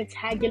no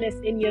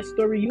antagonist in your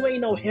story, you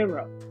ain't no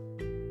hero.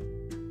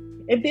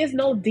 If there's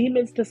no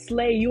demons to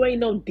slay, you ain't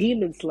no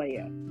demon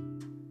slayer.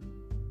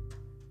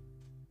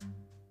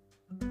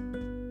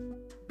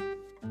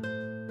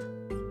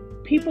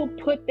 People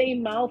put their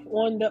mouth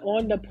on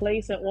the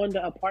place and on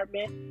the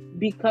apartment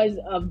because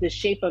of the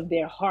shape of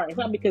their heart. It's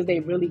not because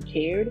they really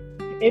cared.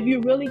 If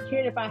you really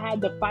cared, if I had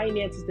the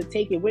finances to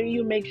take it, wouldn't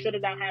you make sure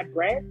that I had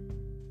bread?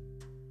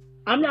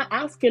 I'm not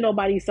asking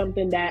nobody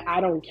something that I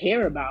don't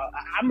care about.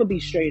 I'm going to be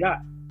straight up.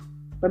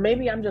 But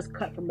maybe I'm just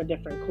cut from a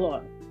different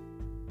cloth.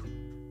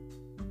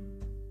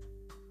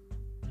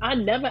 I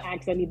never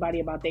asked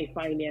anybody about their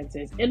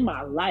finances in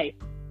my life.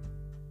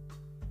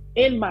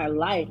 In my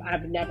life,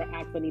 I've never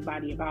asked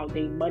anybody about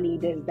their money,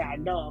 this, that.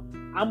 No,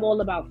 I'm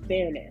all about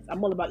fairness.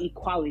 I'm all about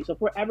equality. So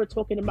if we're ever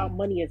talking about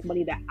money, it's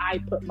money that I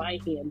put my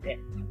hand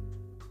in.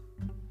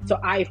 So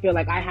I feel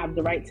like I have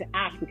the right to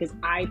ask because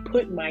I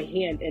put my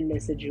hand in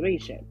this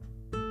situation.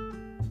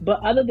 But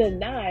other than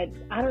that,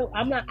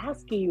 I'm not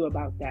asking you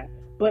about that.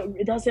 But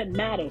it doesn't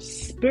matter.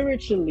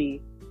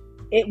 Spiritually,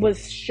 it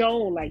was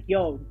shown like,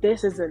 yo,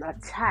 this is an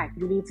attack.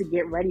 You need to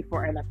get ready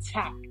for an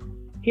attack.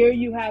 Here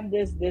you have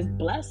this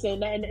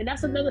blessing, and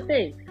that's another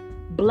thing.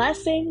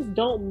 Blessings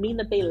don't mean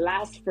that they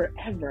last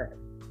forever.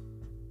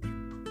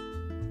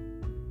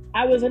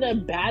 I was in a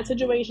bad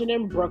situation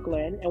in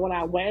Brooklyn, and when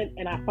I went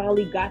and I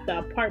finally got the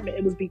apartment,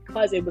 it was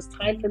because it was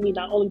time for me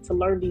not only to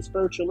learn these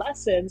spiritual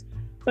lessons,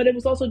 but it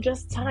was also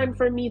just time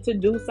for me to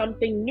do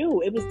something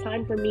new. It was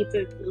time for me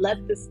to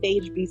let the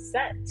stage be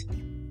set.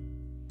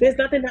 There's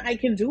nothing that I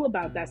can do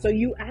about that. So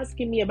you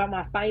asking me about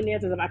my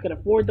finances, if I could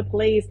afford the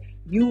place,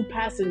 you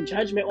passing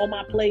judgment on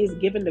my place,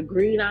 giving the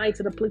green eye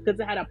to the place because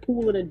it had a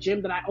pool and a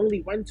gym that I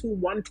only went to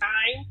one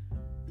time.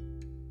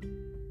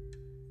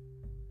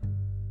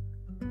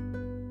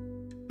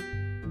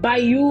 By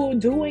you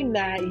doing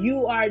that,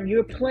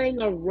 you're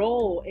playing a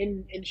role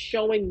in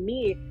showing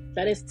me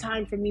that it's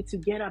time for me to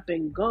get up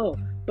and go.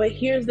 But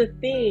here's the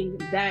thing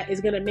that is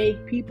gonna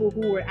make people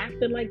who are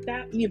acting like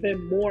that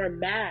even more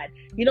mad.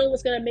 You know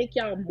what's gonna make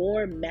y'all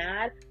more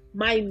mad?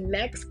 My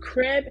next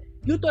crib.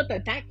 You thought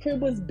that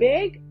crib was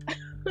big?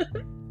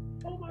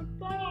 Oh my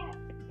god.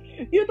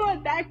 You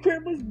thought that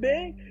crib was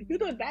big? You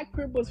thought that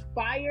crib was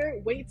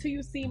fire? Wait till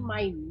you see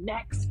my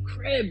next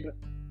crib.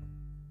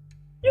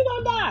 You're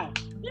gonna die.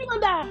 You're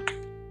gonna die.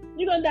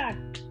 You're gonna die.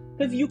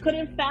 Because you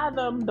couldn't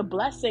fathom the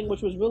blessing,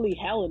 which was really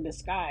hell in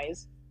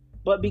disguise.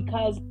 But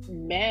because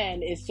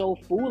man is so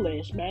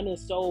foolish, man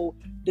is so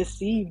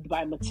deceived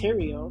by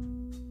material,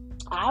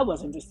 I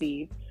wasn't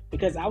deceived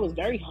because I was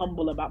very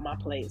humble about my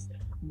place.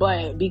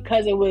 But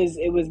because it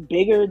was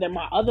bigger than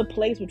my other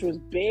place, which was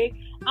big,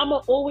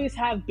 I'ma always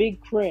have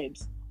big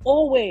cribs.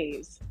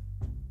 Always.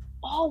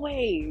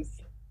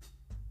 Always.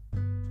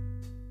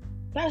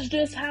 That's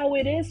just how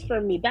it is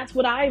for me. That's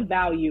what I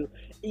value.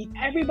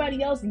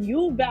 Everybody else,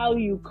 you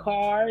value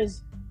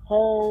cars,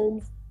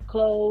 homes,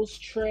 clothes,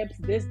 trips,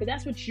 this,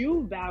 that's what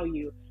you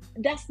value.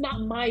 That's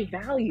not my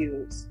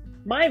values.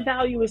 My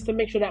value is to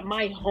make sure that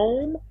my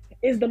home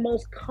is the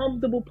most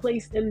comfortable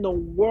place in the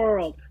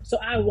world. So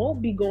I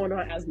won't be going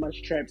on as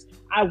much trips.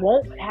 I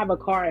won't have a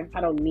car if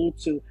I don't need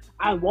to.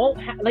 I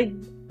won't have,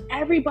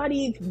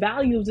 everybody's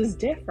values is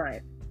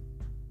different.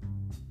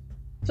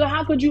 So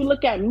how could you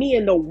look at me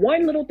and the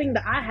one little thing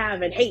that I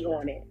have and hate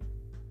on it?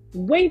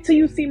 Wait till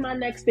you see my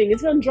next thing.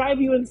 It's going to drive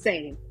you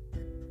insane.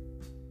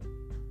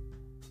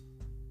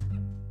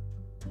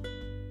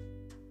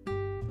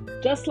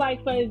 Just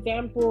like, for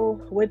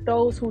example, with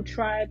those who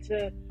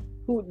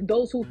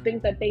those who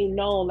think that they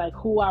know,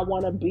 who I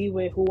want to be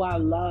with, who I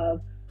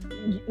love.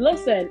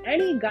 Listen,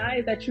 any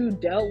guys that you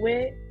dealt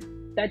with,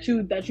 that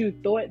you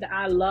thought that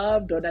I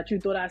loved or that you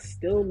thought I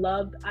still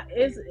loved,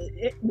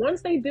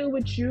 once they deal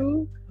with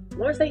you,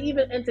 once they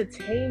even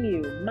entertain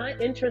you, my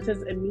interest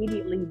is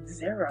immediately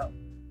zero.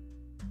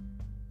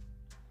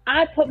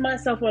 I put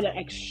myself on an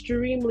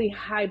extremely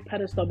high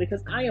pedestal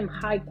because I am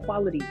high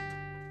quality.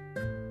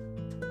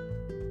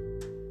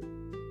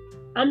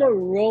 I'm a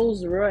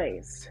Rolls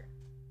Royce.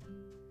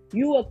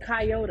 You a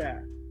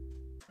Toyota.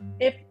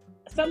 If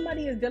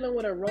somebody is dealing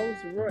with a Rolls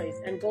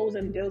Royce and goes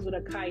and deals with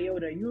a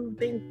Toyota, you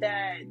think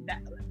that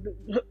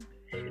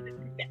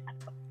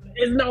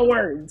there's no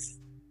words.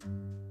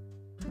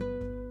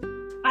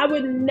 I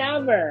would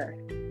never.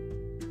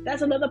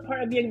 That's another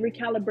part of your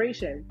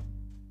recalibration.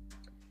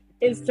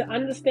 Is to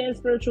understand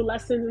spiritual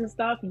lessons and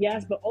stuff,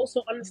 yes, but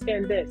also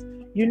understand this.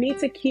 You need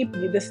to keep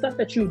the stuff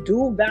that you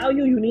do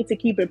value, you need to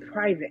keep it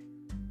private.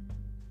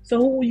 So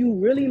who you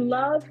really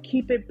love,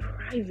 keep it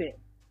private.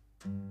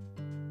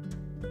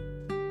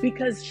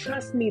 Because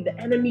trust me, the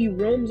enemy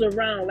roams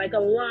around like a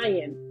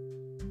lion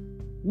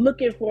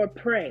looking for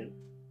prey.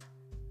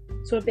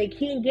 So if they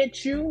can't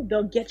get you,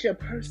 they'll get your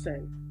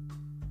person.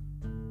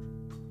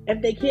 If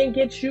they can't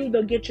get you,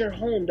 they'll get your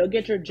home, they'll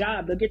get your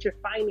job, they'll get your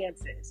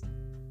finances.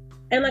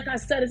 And like I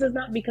said, this is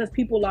not because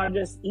people are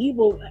just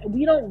evil.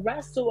 We don't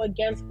wrestle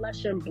against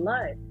flesh and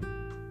blood.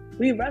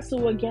 We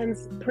wrestle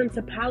against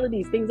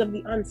principalities, things of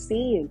the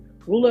unseen,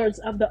 rulers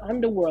of the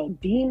underworld,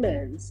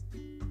 demons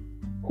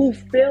who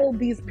fill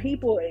these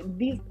people.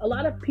 A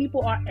lot of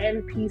people are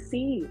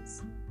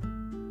NPCs.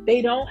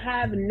 They don't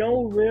have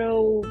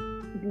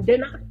they're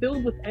not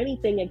filled with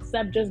anything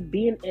except just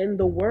being in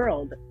the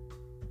world.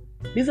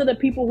 These are the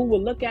people who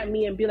will look at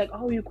me and be like,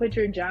 oh, you quit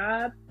your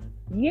job?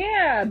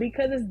 Yeah,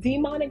 because it's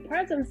demonic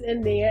presence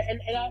in there, and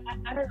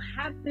I don't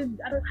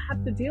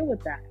have to deal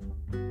with that.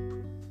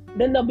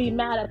 Then they'll be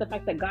mad at the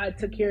fact that God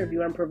took care of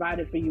you and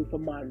provided for you for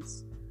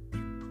months,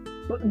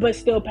 but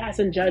still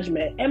passing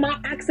judgment. Am I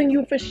asking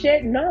you for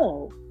shit?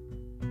 No.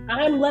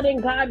 I'm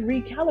letting God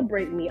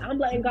recalibrate me. I'm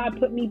letting God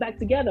put me back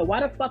together.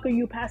 Why the fuck are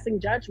you passing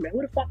judgment?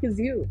 Who the fuck is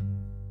you?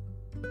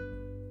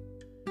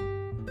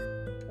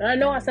 And I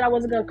know I said I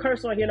wasn't going to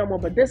curse on here no more,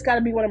 but this got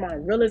to be one of my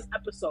realest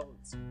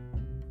episodes.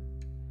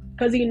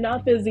 Because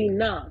enough is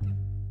enough.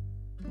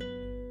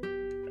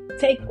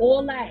 Take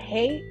all that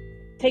hate,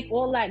 take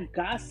all that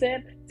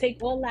gossip, take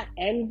all that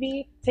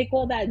envy, take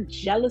all that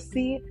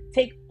jealousy,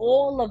 take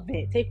all of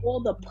it, take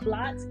all the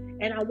plots,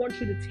 and I want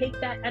you to take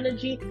that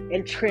energy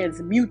and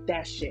transmute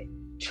that shit.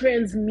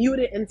 Transmute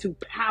it into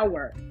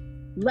power.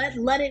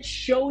 Let it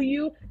show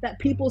you that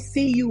people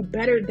see you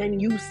better than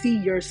you see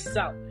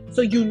yourself.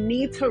 So you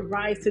need to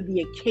rise to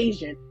the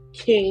occasion,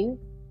 king,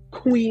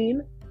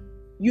 queen.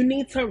 You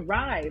need to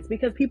rise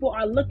because people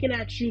are looking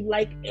at you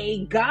like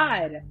a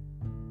god.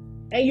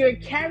 And you're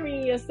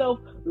carrying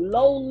yourself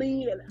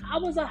lowly. I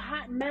was a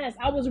hot mess.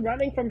 I was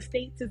running from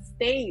state to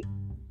state.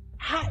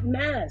 Hot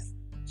mess.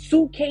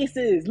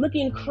 Suitcases,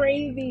 looking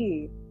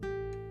crazy.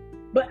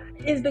 But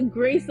it's the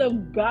grace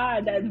of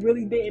God that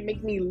really didn't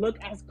make me look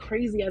as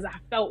crazy as I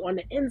felt on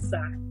the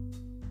inside.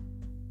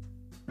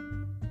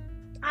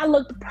 I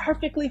looked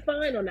perfectly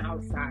fine on the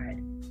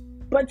outside.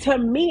 But to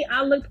me,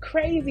 I looked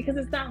crazy because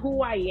it's not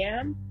who I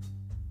am.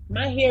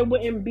 My hair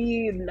wouldn't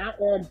be not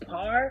on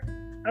par.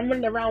 I'm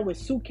running around with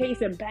suitcase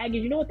and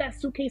baggage. You know what that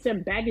suitcase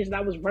and baggage that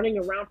I was running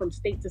around from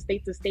state to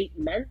state to state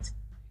meant?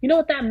 You know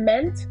what that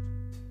meant?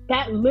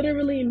 That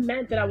literally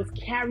meant that I was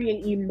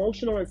carrying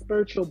emotional and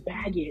spiritual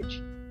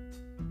baggage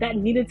that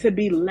needed to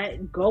be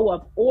let go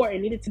of, or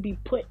it needed to be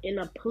put in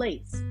a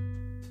place.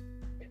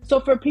 So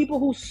for people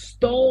who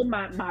stole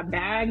my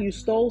bag, you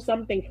stole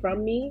something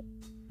from me,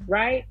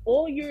 right?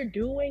 All you're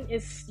doing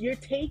is you're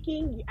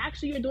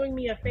doing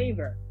me a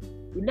favor.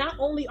 Not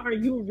only are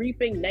you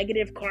reaping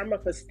negative karma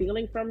for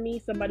stealing from me,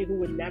 somebody who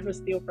would never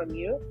steal from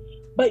you,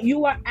 but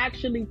you are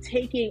actually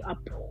taking a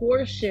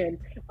portion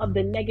of the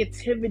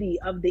negativity,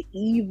 of the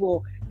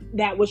evil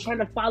that was trying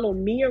to follow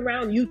me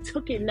around. You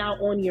took it now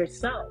on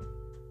yourself.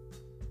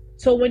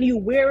 So when you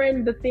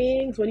wearing the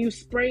things, when you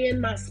spraying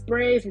my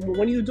sprays,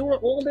 when you doing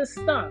all this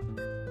stuff,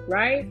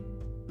 right?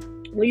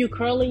 When you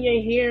curling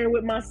your hair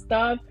with my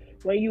stuff,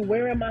 when you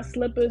wearing my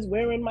slippers,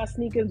 wearing my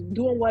sneakers,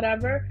 doing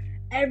whatever,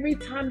 every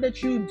time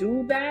that you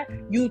do that,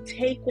 you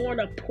take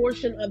on a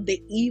portion of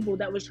the evil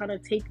that was trying to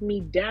take me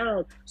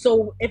down.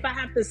 So if I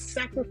have to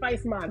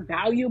sacrifice my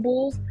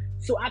valuables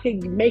so I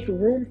can make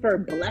room for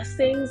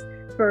blessings,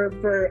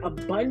 for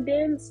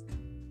abundance,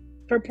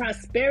 for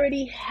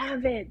prosperity,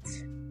 have it.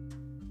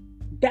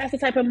 That's the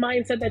type of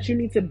mindset that you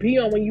need to be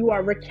on when you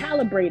are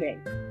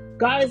recalibrating.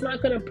 God is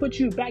not going to put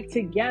you back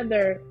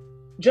together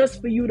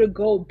just for you to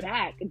go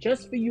back,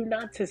 just for you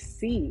not to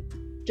see,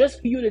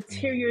 just for you to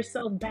tear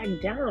yourself back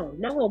down.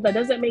 No, that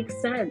doesn't make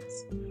sense.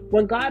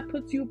 When God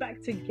puts you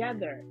back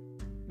together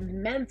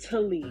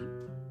mentally,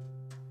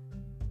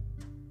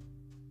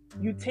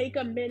 you take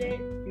a minute,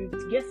 you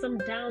get some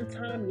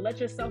downtime, you let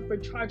yourself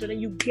recharge, and then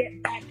you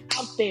get back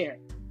out there.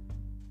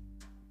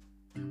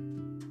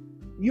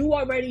 You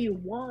already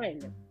won.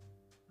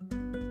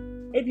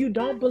 If you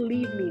don't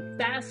believe me,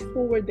 fast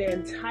forward the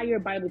entire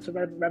Bible to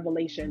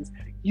Revelations.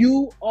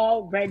 You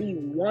already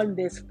won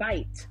this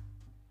fight.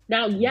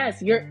 Now,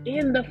 yes, you're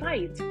in the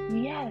fight.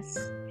 Yes.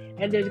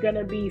 And there's going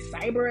to be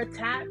cyber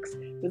attacks.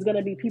 There's going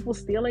to be people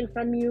stealing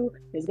from you.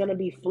 There's going to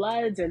be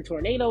floods and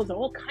tornadoes and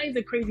all kinds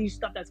of crazy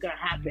stuff that's going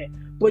to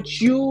happen.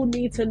 But you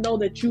need to know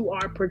that you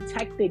are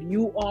protected.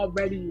 You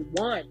already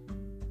won.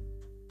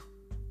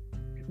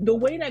 The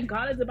way that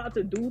God is about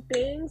to do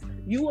things,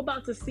 you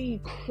about to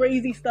see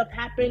crazy stuff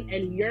happen,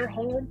 and your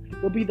home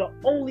will be the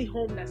only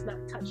home that's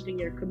not touched in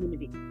your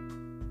community.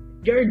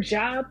 Your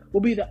job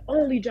will be the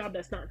only job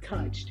that's not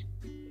touched.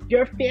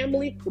 Your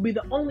family will be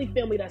the only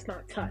family that's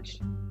not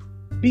touched,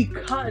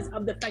 because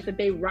of the fact that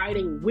they're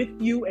riding with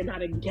you and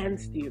not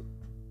against you.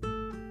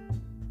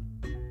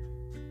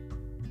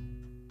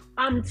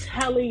 I'm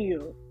telling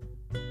you,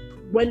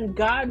 when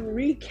God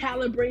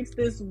recalibrates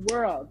this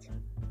world,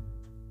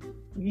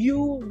 you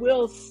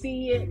will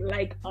see it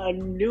like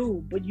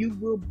anew, but you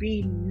will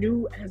be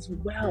new as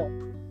well.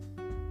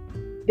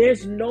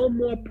 There's no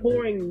more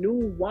pouring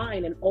new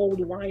wine in old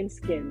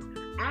wineskins.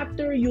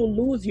 After you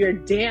lose your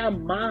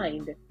damn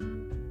mind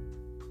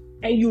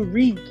and you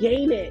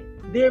regain it,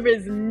 there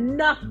is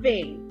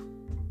nothing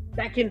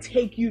that can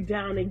take you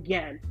down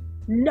again.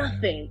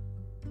 Nothing.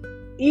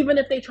 Even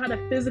if they try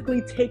to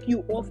physically take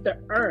you off the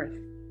earth,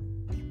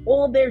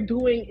 all they're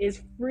doing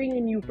is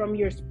freeing you from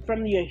your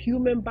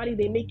human body.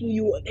 They making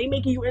you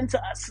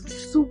into a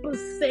super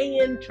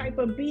saiyan type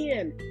of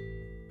being.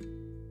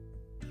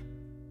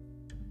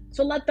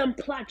 So let them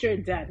plot your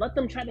death. Let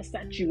them try to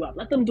set you up.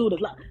 Let them do this.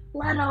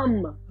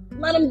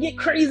 Let them get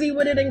crazy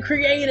with it and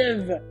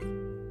creative.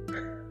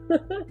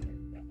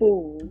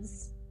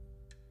 Fools.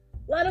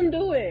 Let them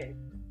do it.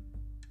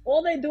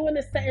 All they're doing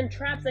is setting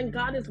traps, and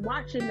God is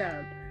watching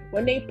them.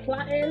 When they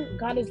plotting,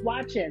 God is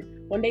watching.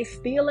 When they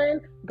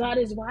stealing, God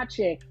is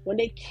watching. When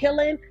they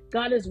killing,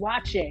 God is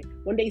watching.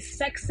 When they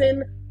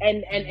sexing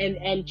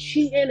and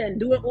cheating and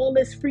doing all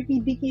this freaky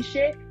deaky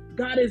shit,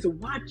 God is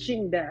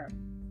watching them.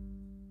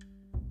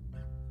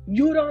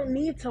 You don't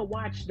need to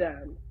watch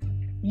them.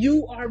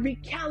 You are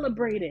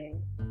recalibrating.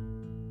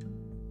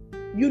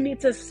 You need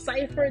to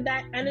cipher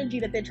that energy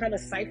that they're trying to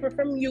cipher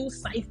from you,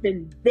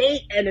 siphon their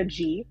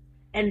energy,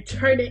 and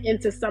turn it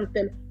into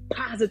something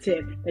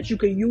positive that you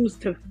can use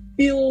to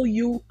fill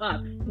you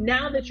up.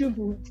 Now that you've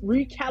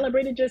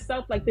recalibrated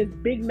yourself like this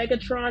big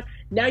Megatron,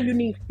 now you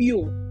need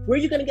fuel. Where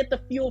are you going to get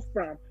the fuel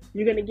from?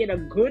 You're going to get a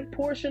good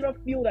portion of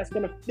fuel that's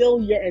going to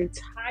fill your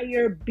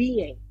entire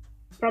being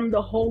from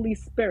the Holy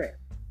Spirit.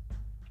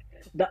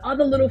 The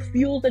other little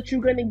fuels that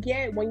you're going to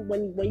get when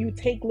you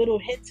take little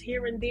hits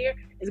here and there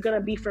is going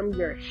to be from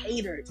your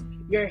haters.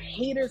 Your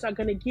haters are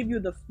going to give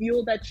you the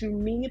fuel that you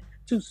need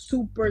to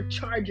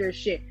supercharge your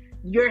shit.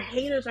 Your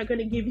haters are going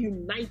to give you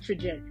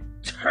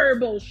nitrogen,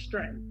 turbo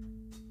strength.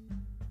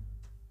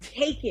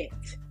 Take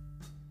it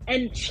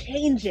and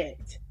change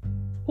it.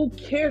 Who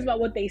cares about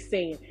what they're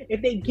saying?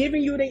 If they're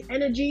giving you their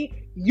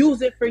energy,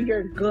 use it for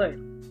your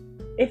good.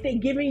 If they're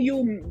giving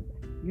you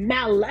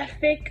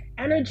malefic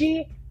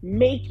energy,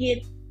 make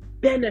it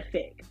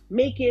beneficial,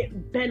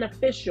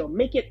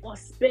 make it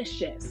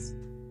auspicious.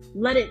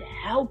 Let it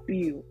help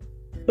you.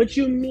 But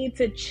you need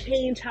to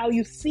change how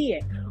you see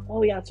it.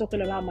 Oh, y'all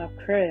talking about my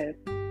crib.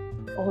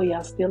 Oh,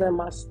 y'all stealing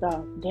my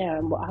stuff.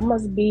 Damn, well, I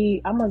must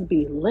be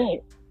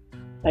lit.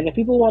 Like, if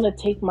people want to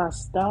take my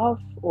stuff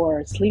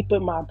or sleep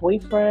with my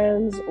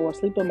boyfriends or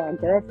sleep with my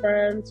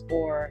girlfriends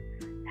or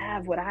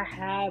have what I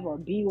have or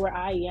be where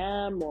I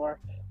am or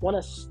want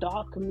to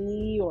stalk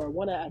me or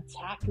want to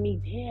attack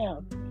me,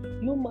 damn,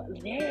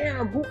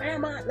 who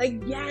am I?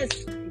 Like,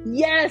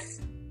 yes,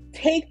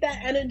 take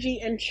that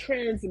energy and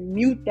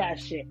transmute that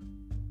shit.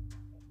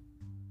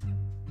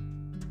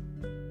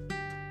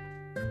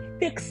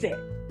 Fix it.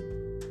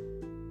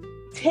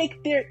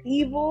 Take their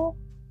evil,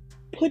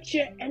 put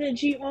your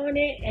energy on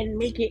it, and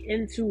make it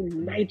into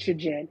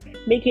nitrogen.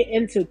 Make it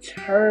into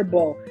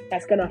turbo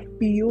that's going to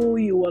fuel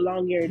you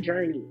along your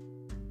journey.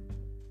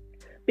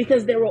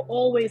 Because there will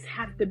always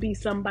have to be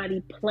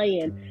somebody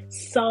playing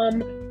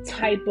some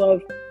type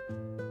of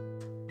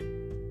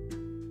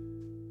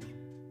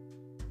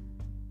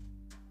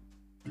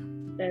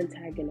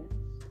antagonist.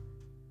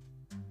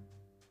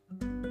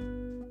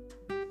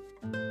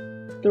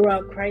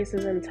 Throughout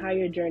Christ's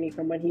entire journey,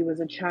 from when he was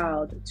a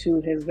child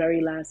to his very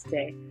last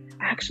day,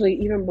 actually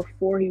even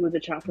before he was a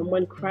child, from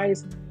when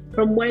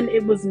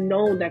it was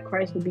known that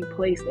Christ would be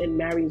placed in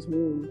Mary's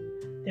womb,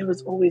 there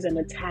was always an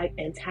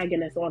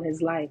antagonist on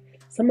his life.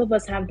 Some of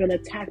us have been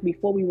attacked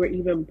before we were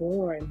even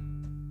born,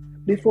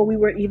 before we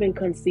were even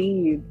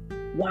conceived.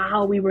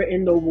 While we were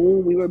in the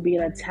womb, we were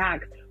being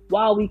attacked.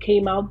 While we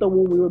came out the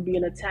womb, we were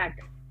being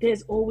attacked.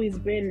 There's always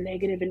been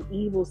negative and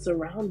evil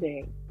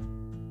surrounding.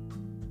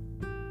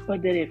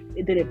 But did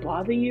it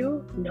bother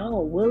you?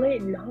 No. Will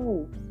it?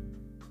 No.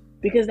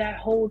 Because that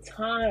whole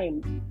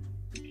time,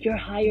 your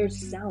higher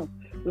self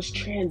was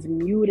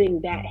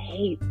transmuting that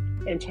hate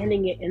and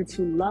turning it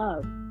into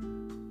love.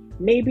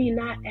 Maybe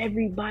not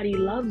everybody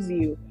loves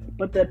you,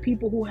 but the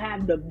people who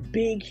have the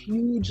big,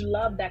 huge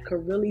love that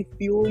could really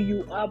fuel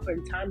you up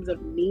in times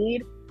of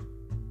need,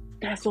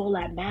 that's all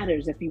that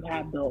matters if you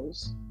have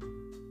those.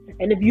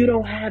 And if you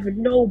don't have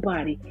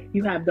nobody,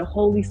 you have the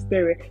Holy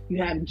Spirit,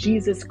 you have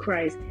Jesus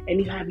Christ, and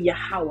you have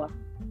Yahweh.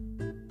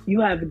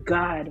 You have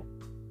God.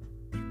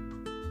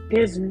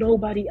 There's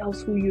nobody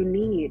else who you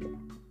need.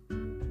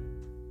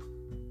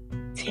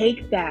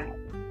 Take that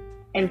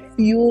and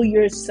fuel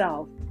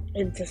yourself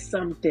into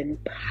something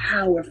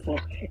powerful,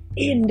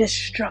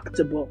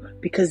 indestructible,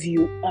 because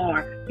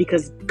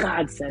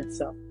God said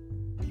so.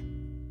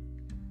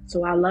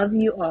 So I love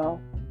you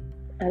all,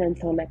 and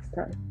until next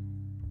time.